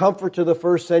be a comfort to the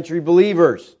first century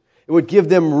believers. It would give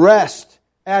them rest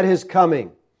at His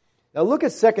coming. Now look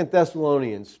at 2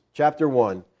 Thessalonians chapter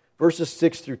 1, verses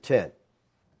 6 through 10.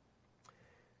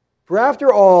 "For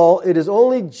after all, it is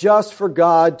only just for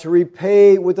God to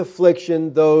repay with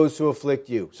affliction those who afflict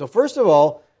you." So first of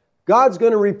all, God's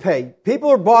going to repay. People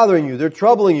are bothering you, they're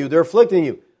troubling you, they're afflicting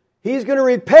you. He's going to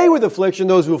repay with affliction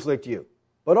those who afflict you.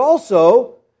 But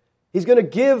also, He's going to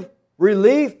give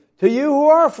relief to you who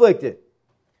are afflicted.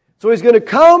 So He's going to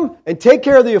come and take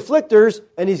care of the afflictors,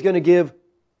 and He's going to give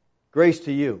grace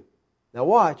to you. Now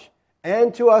watch.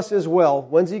 And to us as well.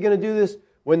 When's He going to do this?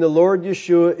 When the Lord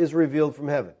Yeshua is revealed from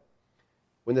heaven.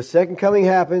 When the second coming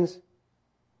happens,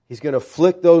 He's going to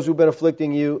afflict those who've been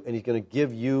afflicting you, and He's going to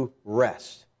give you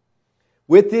rest.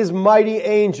 With His mighty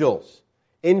angels,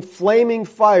 in flaming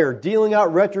fire, dealing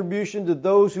out retribution to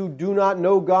those who do not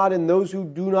know God and those who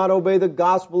do not obey the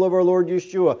gospel of our Lord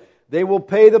Yeshua. They will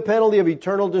pay the penalty of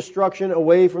eternal destruction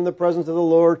away from the presence of the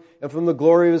Lord and from the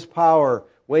glory of His power,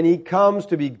 when He comes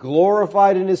to be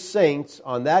glorified in His saints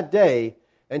on that day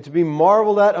and to be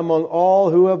marveled at among all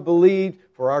who have believed.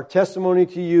 For for our testimony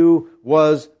to you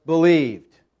was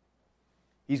believed.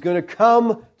 He's going to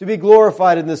come to be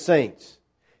glorified in the saints.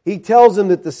 He tells them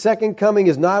that the second coming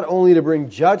is not only to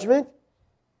bring judgment,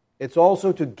 it's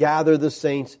also to gather the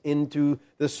saints into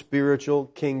the spiritual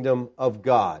kingdom of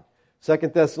God. 2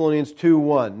 Thessalonians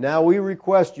 2:1. Now we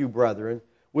request you, brethren,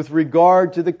 with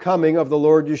regard to the coming of the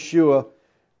Lord Yeshua,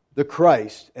 the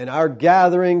Christ, and our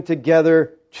gathering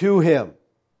together to Him.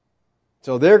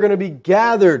 So they're going to be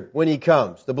gathered when He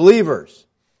comes, the believers.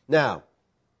 Now,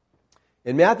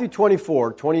 in Matthew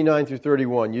 24, 29 through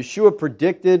 31, Yeshua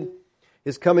predicted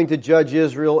His coming to judge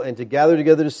Israel and to gather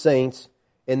together the saints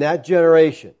in that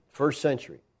generation, first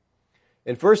century.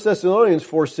 In 1 Thessalonians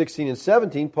 4, 16 and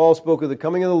 17, Paul spoke of the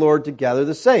coming of the Lord to gather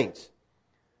the saints.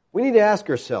 We need to ask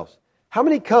ourselves, how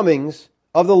many comings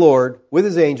of the Lord with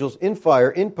His angels in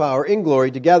fire, in power, in glory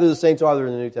to gather the saints are there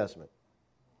in the New Testament?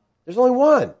 There's only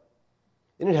one.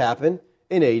 And it happened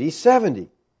in AD 70.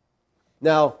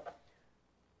 Now,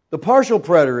 the partial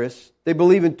preterists, they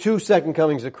believe in two second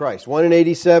comings of Christ. One in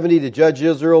AD 70 to judge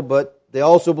Israel, but they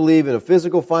also believe in a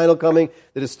physical final coming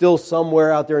that is still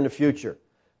somewhere out there in the future.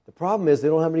 The problem is they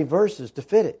don't have any verses to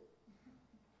fit it.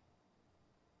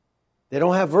 They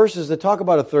don't have verses that talk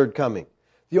about a third coming.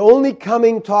 The only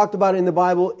coming talked about in the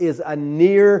Bible is a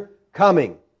near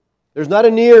coming. There's not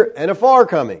a near and a far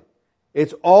coming.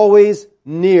 It's always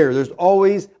near. There's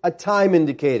always a time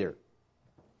indicator.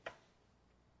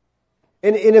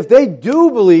 And if they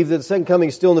do believe that the second coming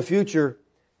is still in the future,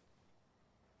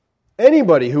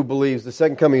 anybody who believes the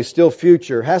second coming is still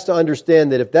future has to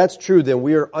understand that if that's true, then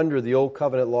we are under the old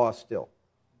covenant law still.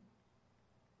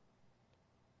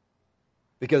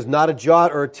 Because not a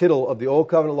jot or a tittle of the old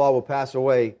covenant law will pass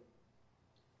away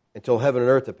until heaven and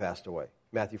earth have passed away.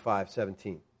 Matthew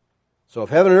 5:17. So if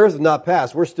heaven and earth have not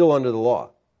passed, we're still under the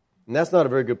law. And that's not a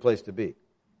very good place to be.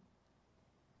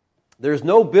 There's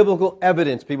no biblical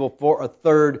evidence, people, for a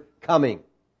third coming.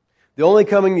 The only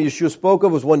coming that Yeshua spoke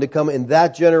of was one to come in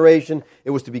that generation. It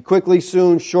was to be quickly,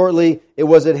 soon, shortly. It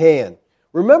was at hand.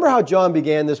 Remember how John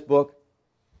began this book?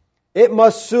 It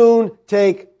must soon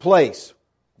take place.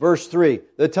 Verse 3,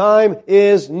 the time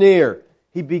is near.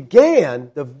 He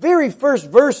began the very first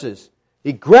verses.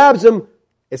 He grabs them.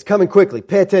 It's coming quickly.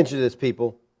 Pay attention to this,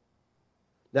 people.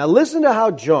 Now listen to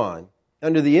how John,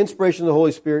 under the inspiration of the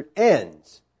Holy Spirit,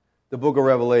 ends the book of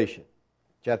Revelation.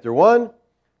 Chapter 1,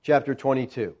 chapter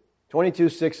 22. 22,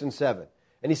 6, and 7.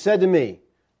 And he said to me,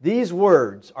 these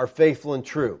words are faithful and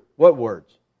true. What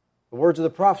words? The words of the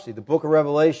prophecy, the book of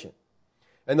Revelation.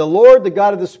 And the Lord, the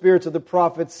God of the spirits of the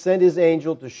prophets, sent His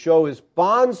angel to show His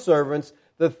bondservants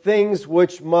the things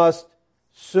which must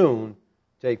soon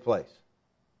take place.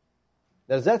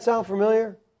 Now, does that sound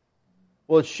familiar?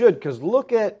 Well, it should, because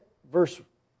look at verse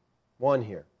 1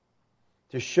 here.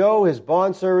 To show His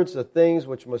bondservants the things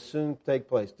which must soon take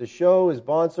place. To show His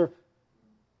bondservants.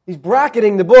 He's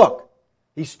bracketing the book.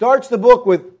 He starts the book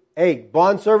with, hey,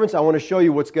 bondservants, I want to show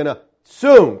you what's going to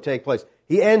soon take place.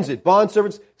 He ends it.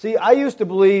 Bondservants. See, I used to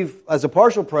believe, as a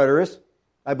partial preterist,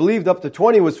 I believed up to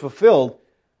 20 was fulfilled,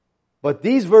 but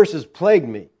these verses plagued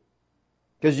me.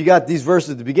 Because you got these verses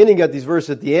at the beginning, you got these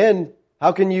verses at the end.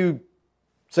 How can you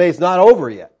say it's not over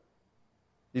yet?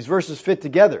 These verses fit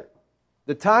together.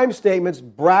 The time statements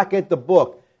bracket the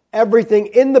book. Everything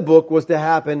in the book was to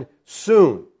happen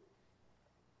soon.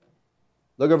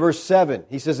 Look at verse 7.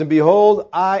 He says, and behold,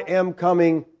 I am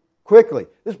coming quickly.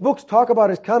 This book's talk about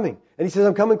His coming. And He says,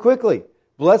 I'm coming quickly.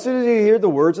 Blessed is he who hears the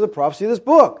words of the prophecy of this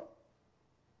book.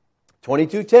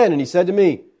 22:10, and He said to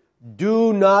me,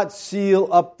 do not seal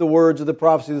up the words of the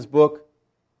prophecy of this book,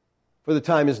 for the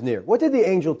time is near. What did the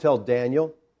angel tell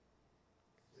Daniel?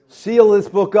 Seal this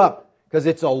book up, because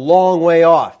it's a long way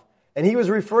off. And he was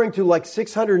referring to like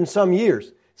 600 and some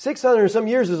years. 600 and some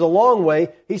years is a long way.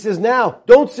 He says, now,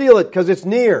 don't seal it because it's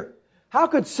near. How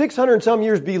could 600 and some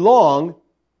years be long,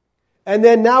 and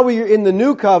then now we're in the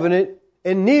new covenant,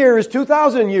 and near is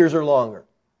 2,000 years or longer?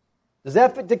 Does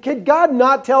that fit? Can God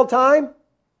not tell time?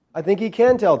 I think He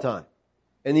can tell time.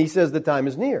 And He says the time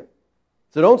is near.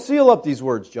 So don't seal up these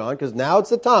words, John, because now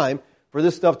it's the time for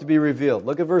this stuff to be revealed.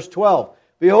 Look at verse 12.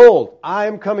 Behold, I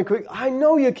am coming quick. I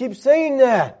know you keep saying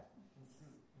that.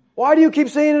 Why do you keep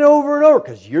saying it over and over?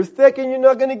 Because you're thick and you're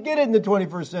not going to get it in the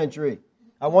 21st century.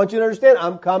 I want you to understand,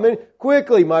 I'm coming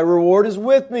quickly. My reward is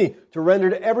with me to render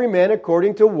to every man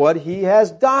according to what he has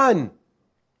done.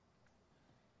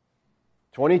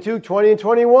 22, 20, and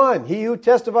 21. He who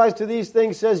testifies to these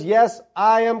things says, yes,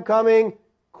 I am coming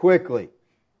quickly.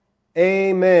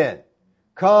 Amen.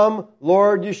 Come,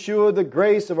 Lord Yeshua, the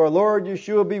grace of our Lord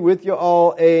Yeshua be with you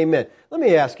all. Amen. Let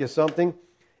me ask you something.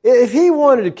 If he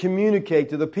wanted to communicate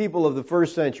to the people of the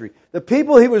first century, the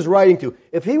people he was writing to,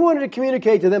 if he wanted to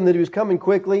communicate to them that he was coming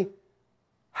quickly,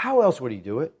 how else would he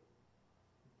do it?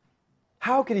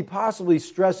 How could he possibly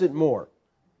stress it more?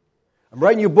 I'm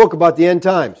writing you a book about the end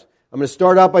times. I'm going to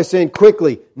start out by saying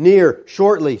quickly, near,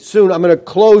 shortly, soon. I'm going to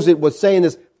close it with saying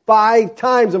this 5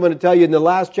 times. I'm going to tell you in the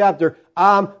last chapter,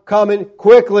 I'm coming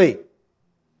quickly.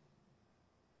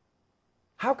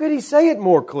 How could he say it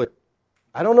more clear?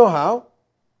 I don't know how.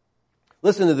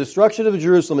 Listen, the destruction of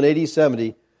Jerusalem in AD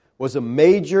 70 was a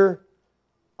major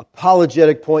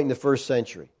apologetic point in the first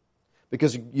century.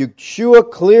 Because Yeshua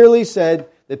clearly said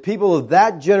that people of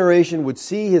that generation would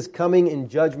see His coming in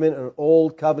judgment on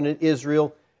Old Covenant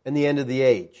Israel and the end of the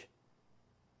age.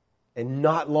 And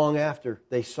not long after,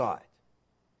 they saw it.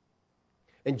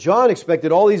 And John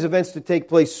expected all these events to take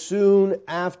place soon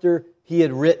after he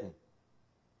had written.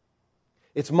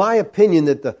 It's my opinion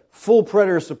that the full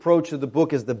preterist approach to the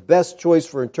book is the best choice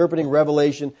for interpreting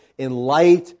Revelation in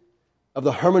light of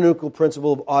the hermeneutical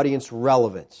principle of audience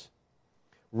relevance.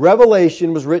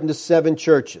 Revelation was written to 7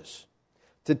 churches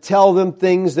to tell them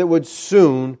things that would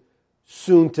soon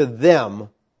to them,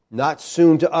 not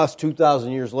soon to us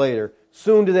 2,000 years later,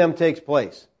 soon to them takes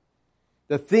place.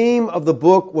 The theme of the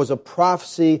book was a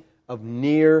prophecy of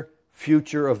near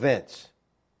future events.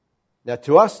 Now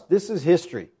to us, this is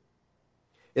history.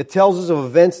 It tells us of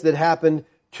events that happened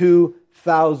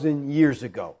 2,000 years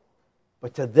ago.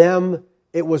 But to them,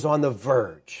 it was on the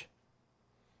verge.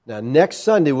 Now, next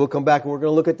Sunday, we'll come back and we're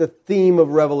going to look at the theme of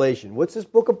Revelation. What's this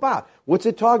book about? What's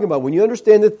it talking about? When you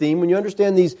understand the theme, when you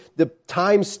understand the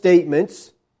time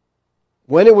statements,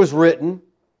 when it was written,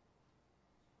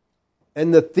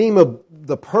 and the theme of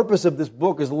the purpose of this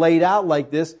book is laid out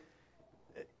like this,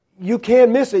 you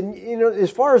can't miss it. You know,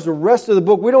 as far as the rest of the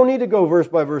book, we don't need to go verse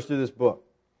by verse through this book.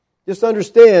 Just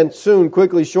understand soon,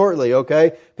 quickly, shortly,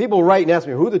 okay? People write and ask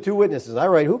me, who are the 2 witnesses? I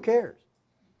write, who cares?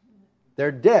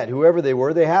 They're dead, whoever they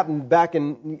were. They happened back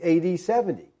in AD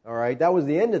 70, all right? That was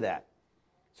the end of that.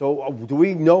 So do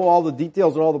we know all the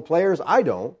details and all the players? I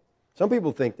don't. Some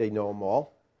people think they know them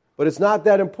all. But it's not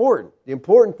that important. The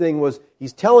important thing was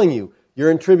he's telling you, you're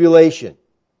in tribulation.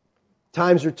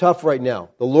 Times are tough right now.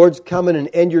 The Lord's coming and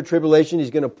end your tribulation.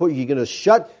 He's going to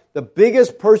shut the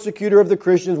biggest persecutor of the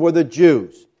Christians were the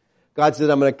Jews. God said,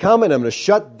 I'm going to come and I'm going to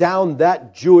shut down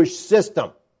that Jewish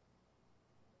system.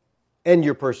 End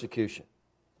your persecution.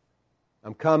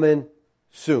 I'm coming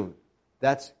soon.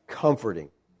 That's comforting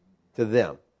to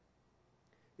them.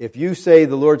 If you say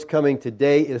the Lord's coming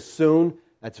today is soon,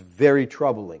 that's very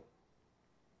troubling.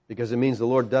 Because it means the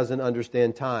Lord doesn't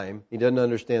understand time. He doesn't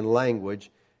understand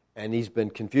language. And He's been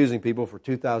confusing people for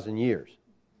 2,000 years.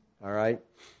 All right?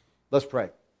 Let's pray.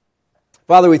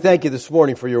 Father, we thank You this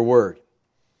morning for Your word.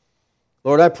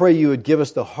 Lord, I pray You would give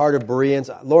us the heart of Bereans.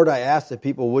 Lord, I ask that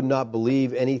people would not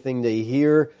believe anything they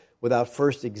hear without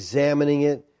first examining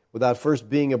it, without first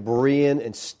being a Berean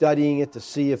and studying it to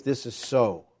see if this is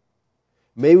so.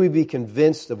 May we be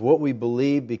convinced of what we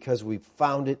believe because we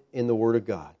found it in the Word of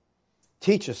God.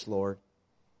 Teach us, Lord,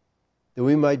 that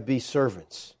we might be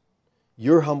servants,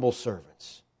 Your humble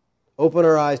servants. Open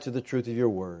our eyes to the truth of Your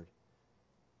Word.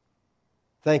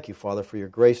 Thank You, Father, for Your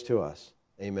grace to us.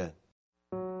 Amen.